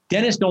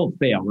 dentists don't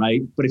fail,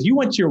 right? But if you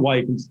went to your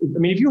wife,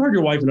 if you heard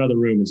your wife in another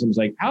room and someone's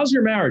like, how's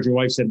your marriage? Your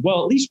wife said,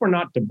 well, at least we're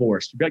not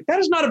divorced. You'd be like, that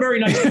is not a very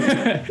nice way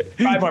to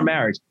describe our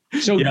marriage.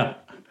 So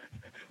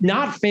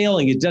not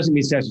failing, it doesn't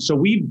mean success. So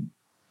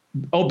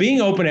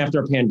being open after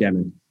a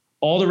pandemic,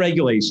 all the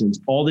regulations,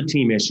 all the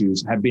team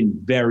issues have been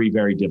very,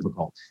 very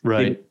difficult.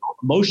 Right.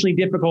 Emotionally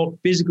difficult,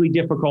 physically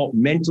difficult,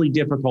 mentally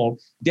difficult.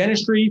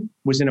 Dentistry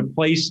was in a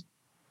place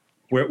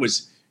where it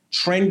was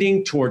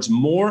trending towards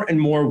more and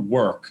more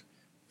work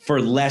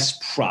for less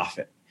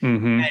profit.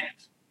 Mm-hmm. And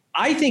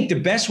I think the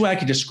best way I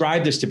could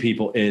describe this to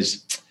people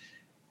is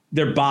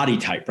their body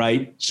type,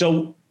 right?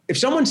 So if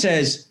someone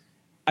says,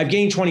 I've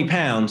gained 20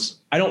 pounds,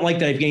 I don't like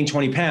that I've gained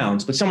 20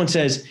 pounds, but someone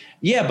says,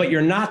 yeah, but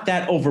you're not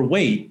that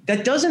overweight.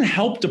 That doesn't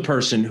help the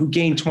person who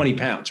gained 20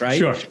 pounds, right?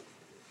 Sure.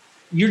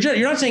 You're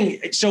not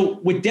saying, so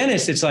with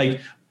dentists, it's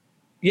like,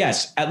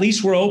 yes, at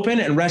least we're open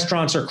and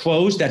restaurants are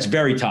closed. That's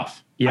very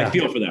tough. Yeah. I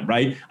feel for them,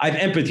 right? I have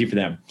empathy for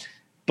them.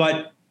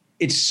 But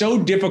it's so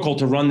difficult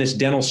to run this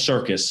dental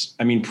circus.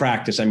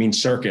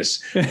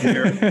 Circus.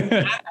 Where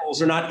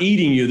animals are not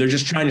eating you. They're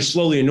just trying to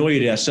slowly annoy you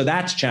to death. So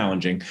that's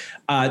challenging.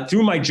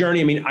 Through my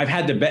journey, I've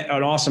had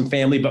an awesome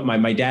family, but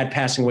my dad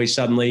passing away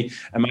suddenly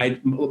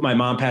and my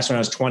mom passed when I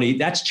was 20.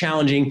 That's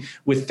challenging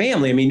with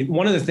family.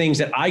 One of the things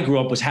that I grew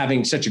up was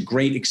having such a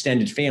great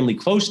extended family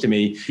close to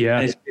me. Yeah.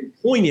 And it's been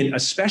poignant,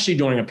 especially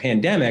during a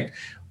pandemic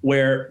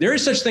where there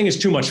is such thing as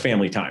too much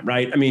family time,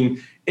 right?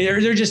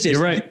 There just is.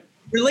 You're right.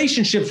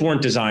 Relationships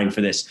weren't designed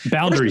for this.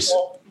 Boundaries.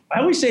 All, I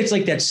always say it's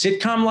like that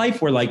sitcom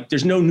life where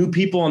there's no new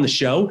people on the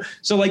show.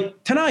 So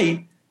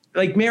tonight,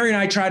 Mary and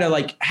I try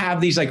to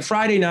have these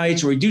Friday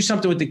nights where we do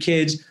something with the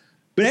kids,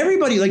 but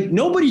everybody,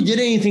 nobody did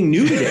anything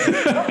new today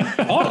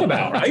to talk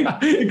about, right?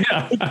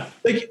 Yeah.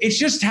 It's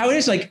just how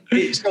it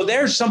is. So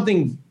there's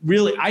something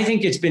really, I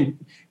think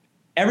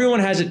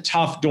everyone has it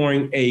tough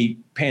during a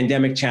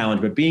pandemic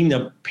challenge, but being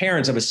the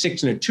parents of a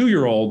 6 and a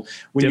 2-year-old,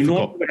 when you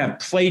normally would have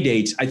play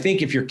dates, I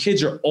think if your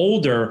kids are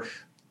older,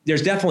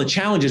 there's definitely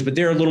challenges, but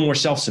they're a little more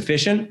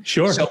self-sufficient.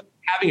 Sure. So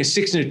having a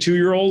 6 and a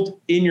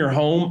 2-year-old in your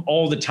home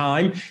all the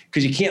time,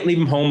 because you can't leave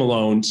them home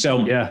alone.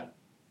 So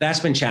that's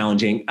been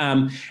challenging.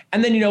 And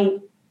then,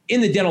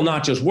 in the Dental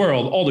Nachos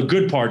world, all the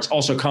good parts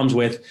also comes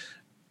with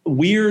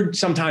weird,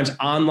 sometimes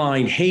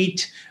online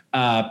hate,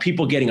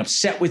 people getting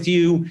upset with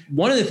you.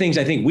 One of the things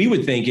I think we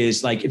would think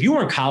is if you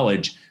were in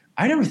college,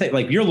 I never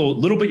think you're a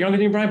little bit younger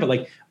than you, Brian,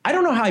 but I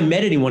don't know how I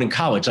met anyone in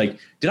college.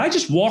 Did I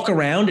just walk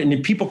around and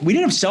we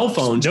didn't have cell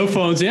phones. No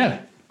phones.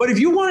 Yeah. But if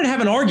you wanted to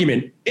have an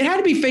argument, it had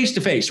to be face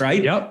to face,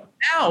 right? Yep.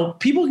 Now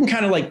people can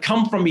kind of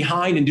come from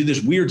behind and do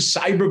this weird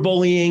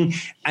cyberbullying.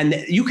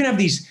 And you can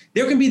have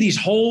there can be these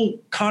whole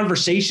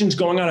conversations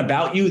going on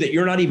about you that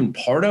you're not even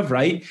part of.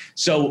 Right.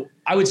 So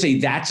I would say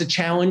that's a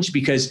challenge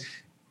because,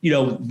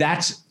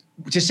 that's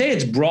to say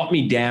it's brought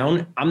me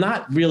down. I'm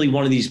not really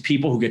one of these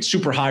people who get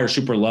super high or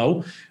super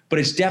low, but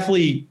it's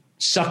definitely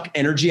sucked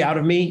energy out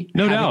of me.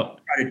 No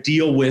doubt. Try to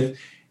deal with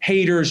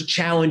haters,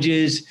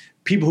 challenges,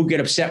 people who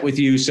get upset with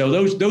you. So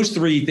those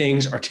three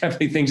things are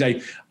definitely things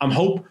I'm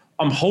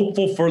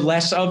hopeful for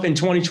less of in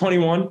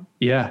 2021.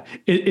 Yeah.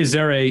 Is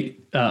there a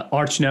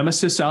arch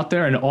nemesis out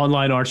there, an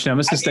online arch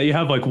nemesis that you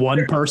have,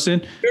 one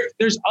person?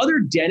 There's other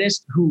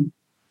dentists who,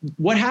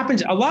 what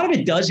happens, a lot of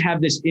it does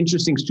have this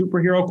interesting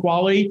superhero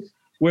quality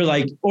where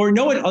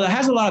it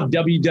has a lot of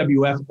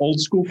WWF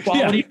old school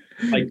quality,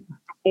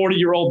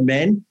 40-year-old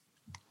men.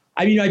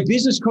 My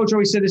business coach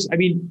always said this.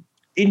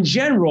 In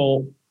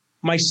general,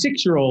 my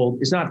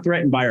 6-year-old is not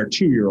threatened by our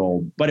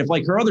 2-year-old, but if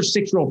her other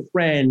 6-year-old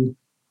friend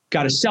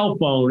got a cell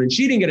phone and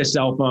she didn't get a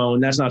cell phone,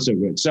 that's not so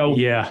good. So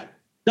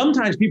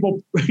sometimes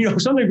people,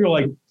 some people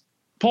are like,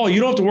 Paul, you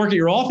don't have to work at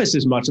your office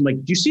as much. I'm like,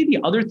 do you see the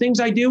other things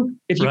I do?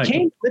 If you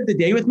came to live the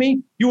day with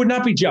me, you would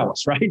not be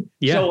jealous, right?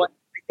 Yeah. So I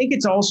think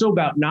it's also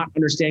about not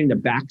understanding the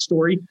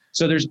backstory.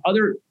 So there's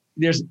other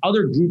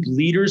group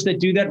leaders that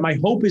do that. My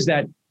hope is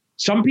that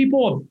some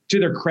people, to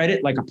their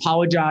credit,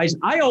 apologize.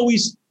 I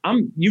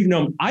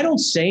don't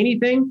say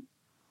anything,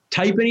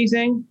 type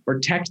anything, or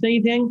text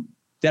anything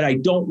that I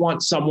don't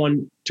want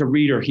someone to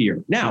read or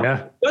hear.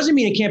 Now, doesn't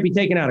mean it can't be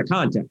taken out of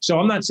context. So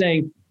I'm not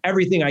saying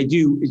everything I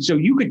do. So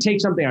you could take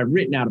something I've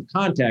written out of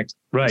context,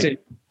 right? Say,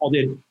 Paul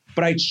did,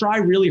 but I try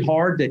really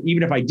hard that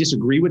even if I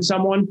disagree with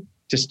someone,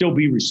 to still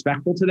be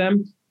respectful to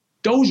them.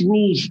 Those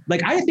rules,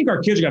 I think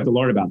our kids are going to have to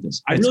learn about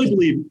this. I really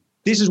believe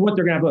this is what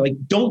they're going to have to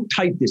don't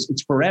type this.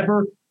 It's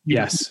forever.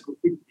 Yes.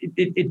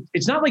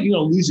 It's not like you're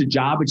going to lose a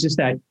job. It's just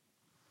that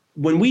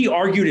when we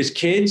argued as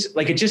kids,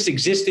 like it just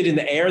existed in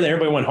the air, then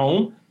everybody went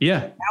home. Yeah.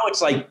 Now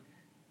it's like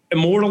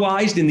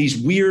immortalized in these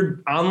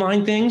weird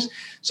online things.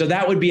 So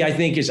that would be, I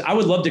think, I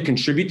would love to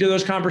contribute to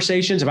those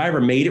conversations. If I ever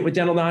made it with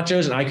Dental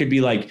Nachos and I could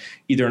be like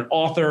either an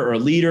author or a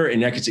leader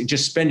and I could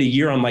just spend a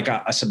year on like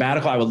a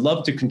sabbatical, I would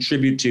love to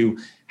contribute to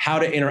how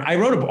to I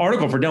wrote an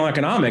article for Dental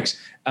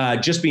Economics,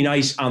 Just Be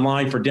Nice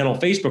online for dental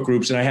Facebook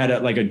groups. And I had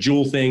a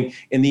jewel thing.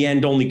 In the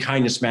end, only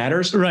kindness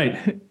matters.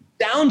 Right.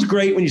 Sounds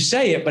great when you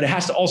say it, but it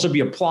has to also be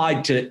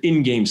applied to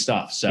in-game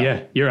stuff. So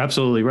yeah, you're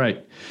absolutely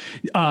right.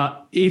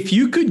 If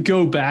you could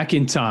go back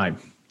in time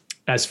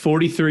as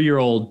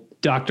 43-year-old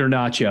Dr.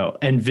 Nacho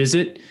and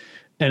visit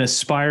an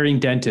aspiring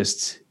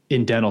dentist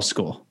in dental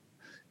school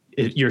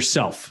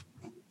yourself,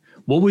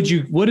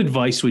 what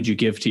advice would you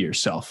give to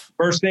yourself?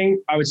 First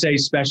thing I would say,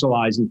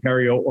 specialize in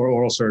perio or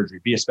oral surgery.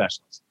 Be a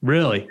specialist.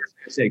 Really?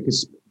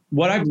 Because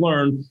what I've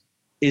learned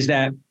is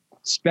that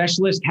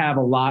specialists have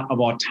a lot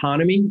of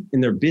autonomy in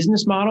their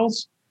business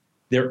models,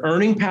 their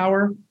earning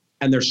power,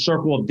 and their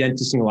circle of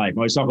dentists in life.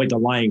 I always talk like the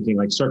Lion King,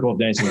 like circle of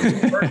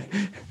dentists.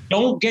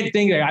 Don't get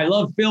things like I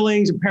love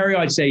fillings and perio.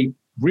 I'd say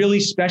really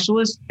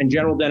specialists and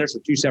general dentists are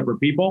two separate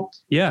people.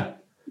 Yeah.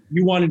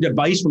 You wanted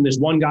advice from this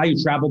one guy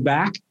who traveled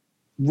back,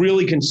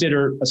 really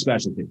consider a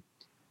specialty.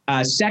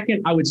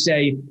 Second, I would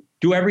say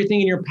do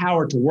everything in your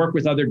power to work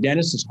with other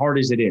dentists as hard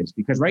as it is.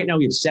 Because right now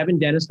we have 7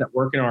 dentists that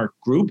work in our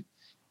group.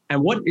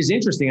 And what is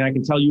interesting, and I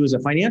can tell you as a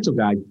financial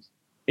guy,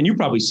 and you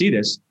probably see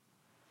this,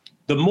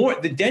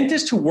 the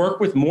dentists who work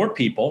with more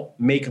people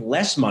make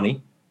less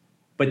money,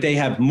 but they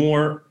have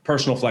more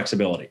personal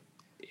flexibility.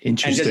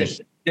 Interesting. And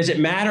does it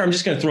matter? I'm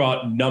just going to throw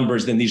out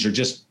numbers. Then these are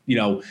just,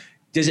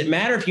 does it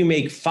matter if you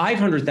make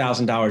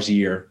 $500,000 a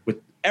year with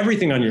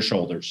everything on your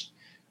shoulders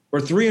or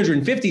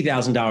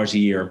 $350,000 a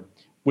year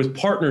with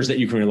partners that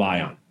you can rely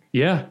on?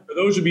 Yeah. So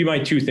those would be my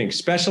 2 things.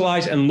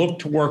 Specialize and look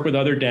to work with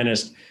other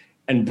dentists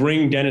and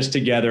bring dentists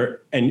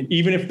together. And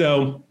even if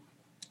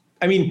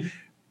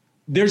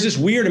there's this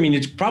weird,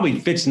 it probably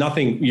fits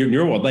nothing in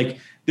your world. Like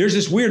there's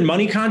this weird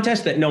money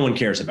contest that no one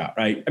cares about,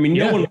 right?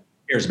 No one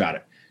cares about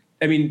it.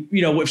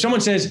 If someone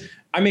says,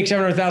 I make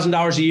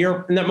 $700,000 a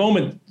year, in that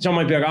moment,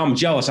 someone might be like, oh, I'm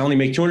jealous. I only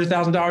make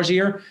 $200,000 a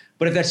year.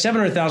 But if that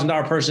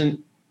 $700,000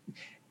 person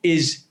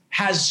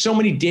has so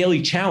many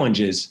daily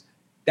challenges,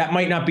 that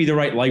might not be the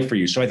right life for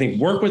you. So I think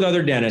work with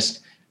other dentists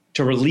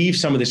to relieve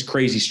some of this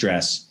crazy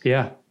stress.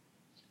 Yeah.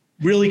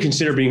 Really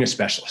consider being a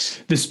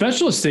specialist. The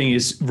specialist thing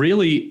is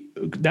really,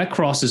 that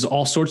crosses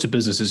all sorts of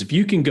businesses. If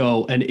you can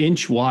go an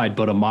inch wide,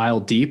 but a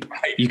mile deep,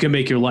 right, you can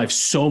make your life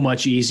so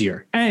much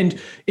easier. And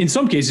in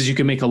some cases, you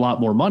can make a lot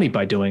more money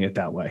by doing it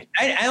that way.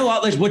 And a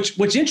lot less.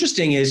 What's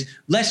interesting is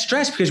less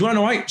stress because you want to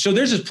know why. So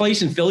there's this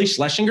place in Philly,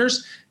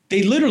 Schlesinger's.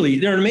 They're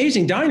an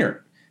amazing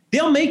diner.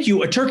 They'll make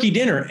you a turkey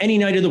dinner any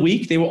night of the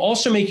week. They will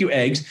also make you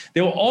eggs.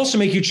 They will also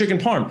make you chicken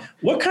parm.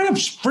 What kind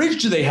of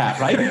fridge do they have,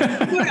 right?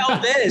 What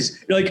else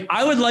is? You're like,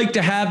 I would like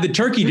to have the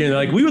turkey dinner.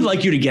 Like, we would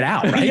like you to get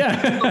out, right?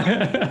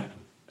 Yeah.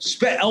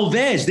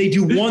 Elvez, they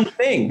do one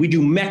thing. We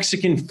do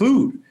Mexican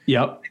food.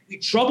 Yep. We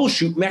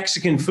troubleshoot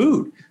Mexican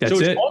food. That's so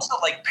it's it. also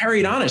like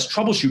periodontist,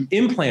 troubleshoot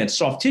implants,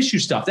 soft tissue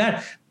stuff.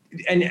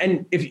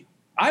 And if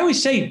I always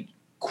say,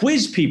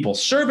 quiz people,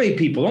 survey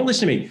people, don't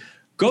listen to me.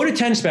 Go to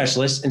 10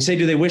 specialists and say,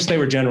 do they wish they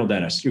were general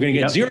dentists? You're going to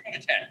get 0 out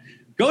of 10.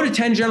 Go to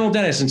 10 general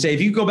dentists and say, if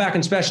you go back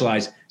and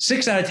specialize,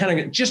 6 out of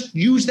 10, just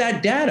use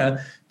that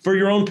data for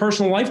your own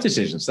personal life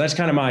decisions. That's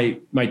kind of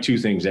my 2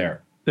 things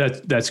there.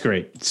 That's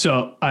great.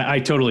 So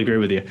I totally agree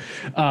with you.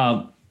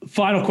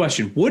 Final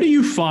question. What do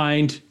you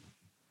find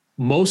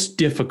most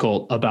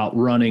difficult about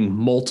running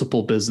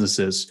multiple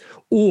businesses,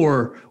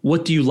 or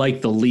what do you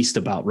like the least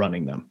about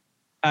running them?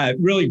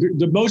 Really,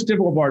 the most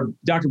difficult part,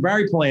 Dr.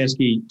 Barry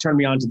Polanski turned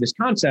me on to this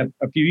concept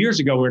a few years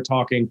ago. We were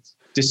talking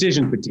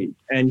decision fatigue.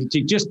 And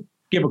to just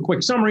give a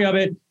quick summary of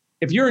it,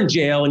 if you're in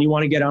jail and you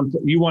want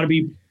to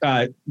be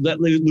let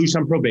loose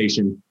on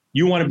probation,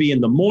 you want to be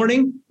in the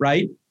morning,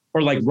 right?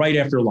 Or like right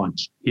after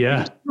lunch.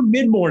 Yeah. If you're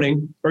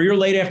mid-morning or you're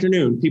late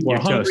afternoon, people are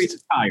hungry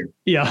and tired.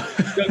 Yeah.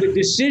 So the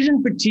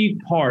decision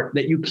fatigue part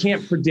that you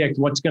can't predict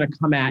what's going to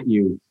come at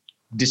you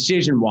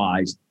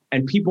decision-wise,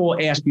 and people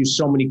will ask you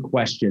so many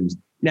questions.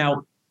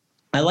 Now,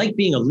 I like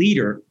being a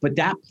leader, but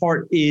that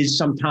part is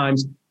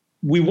sometimes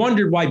we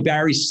wondered why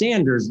Barry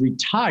Sanders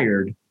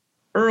retired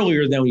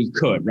earlier than he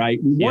could, right?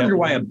 We wonder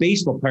why a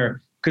baseball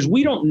player, because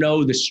we don't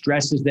know the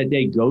stresses that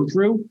they go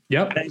through.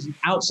 Yep. As an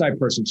outside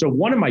person. So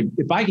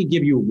if I could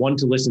give you one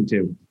to listen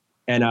to,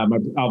 and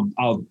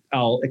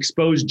I'll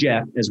expose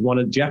Jeff as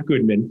Jeff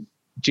Goodman,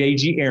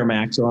 JG Air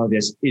Max, all of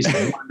this is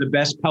one of the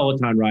best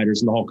Peloton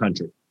riders in the whole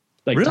country.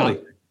 Like really?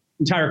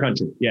 Entire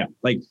country. Yeah.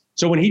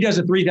 So when he does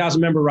a 3,000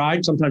 member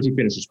ride, sometimes he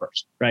finishes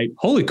first, right?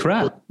 Holy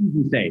crap. He's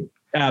insane.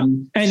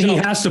 He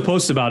has to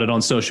post about it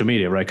on social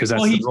media, right? Because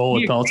that's the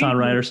role of Peloton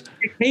riders.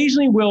 He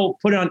occasionally will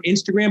put it on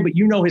Instagram, but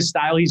his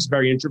style. He's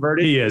very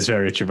introverted. He is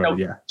very introverted,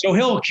 yeah. So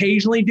he'll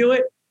occasionally do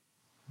it.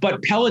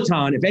 But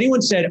Peloton, if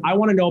anyone said, I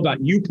want to know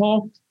about you,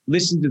 Paul,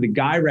 listen to the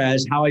Guy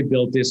Raz, How I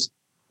Built This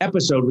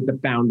episode with the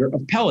founder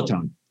of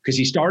Peloton. Because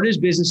he started his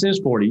business in his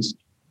 40s.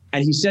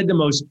 And he said the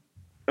most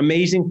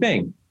amazing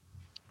thing.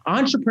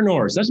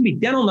 Entrepreneurs, doesn't be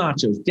dental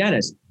nachos,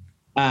 dentists,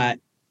 financial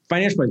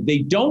players, they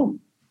don't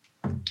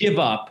give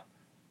up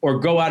or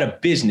go out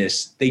of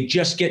business. They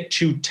just get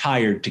too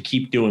tired to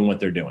keep doing what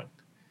they're doing.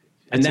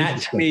 And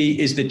that, to me,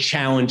 is the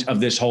challenge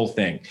of this whole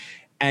thing.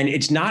 And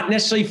it's not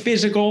necessarily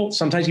physical.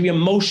 Sometimes it can be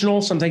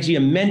emotional. Sometimes it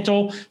can be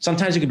mental.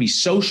 Sometimes it can be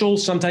social.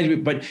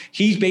 But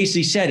he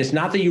basically said it's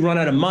not that you run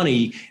out of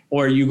money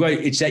or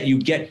it's that you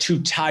get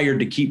too tired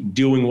to keep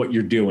doing what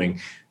you're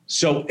doing.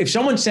 So if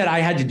someone said I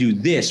had to do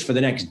this for the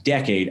next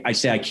decade, I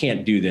say I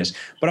can't do this.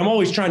 But I'm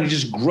always trying to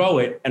just grow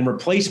it and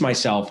replace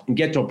myself and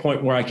get to a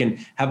point where I can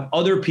have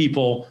other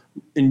people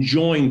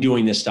enjoying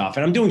doing this stuff.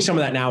 And I'm doing some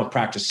of that now with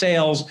practice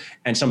sales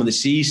and some of the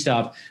CE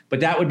stuff. But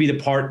that would be the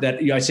part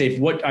that I say,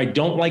 what I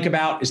don't like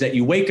about is that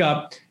you wake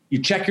up, you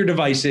check your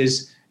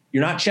devices,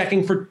 you're not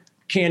checking for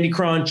Candy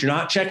Crunch, you're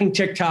not checking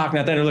TikTok,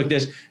 not that I look at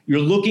this. You're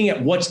looking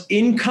at what's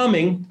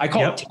incoming. I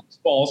call it tennis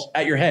balls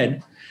at your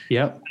head.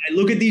 Yep. I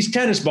look at these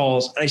tennis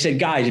balls and I said,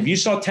 guys, if you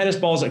saw tennis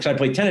balls, because I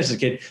played tennis as a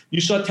kid, you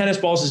saw tennis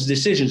balls as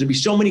decisions. There'd be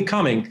so many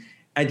coming.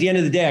 At the end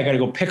of the day, I got to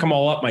go pick them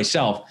all up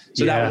myself.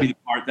 So that would be the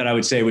part that I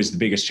would say was the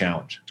biggest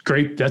challenge.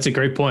 Great. That's a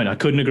great point. I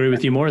couldn't agree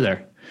with you more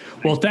there.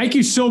 Well, thank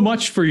you so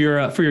much for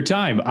your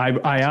time.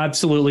 I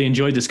absolutely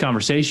enjoyed this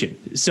conversation.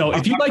 So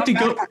if you'd like to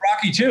go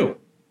Rocky too.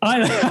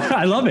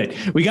 I love it.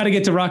 We got to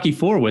get to Rocky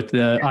IV with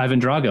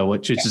Ivan Drago,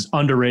 which is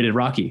underrated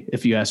Rocky,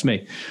 if you ask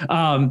me.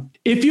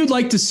 If you'd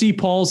like to see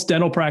Paul's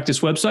dental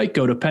practice website,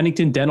 go to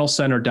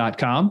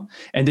PenningtonDentalCenter.com.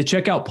 And to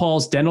check out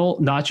Paul's dental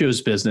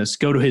nachos business,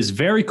 go to his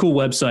very cool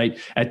website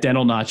at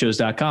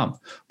dentalnachos.com.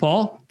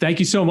 Paul, thank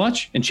you so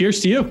much, and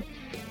cheers to you.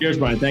 Cheers,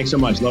 Brian. Thanks so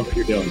much. Love what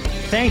you're doing.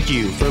 Thank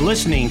you for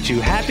listening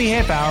to Happy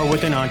Half Hour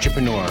with an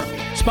Entrepreneur,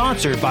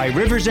 sponsored by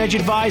Rivers Edge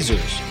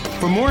Advisors.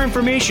 For more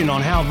information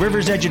on how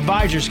Rivers Edge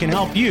Advisors can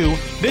help you,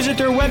 visit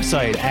their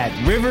website at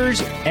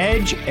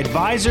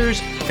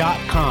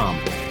riversedgeadvisors.com.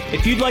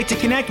 If you'd like to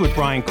connect with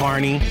Brian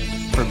Carney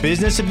for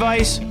business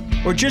advice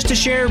or just to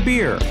share a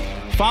beer,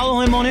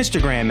 follow him on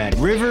Instagram at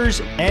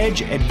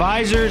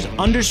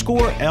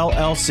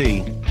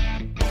riversedgeadvisors_LLC.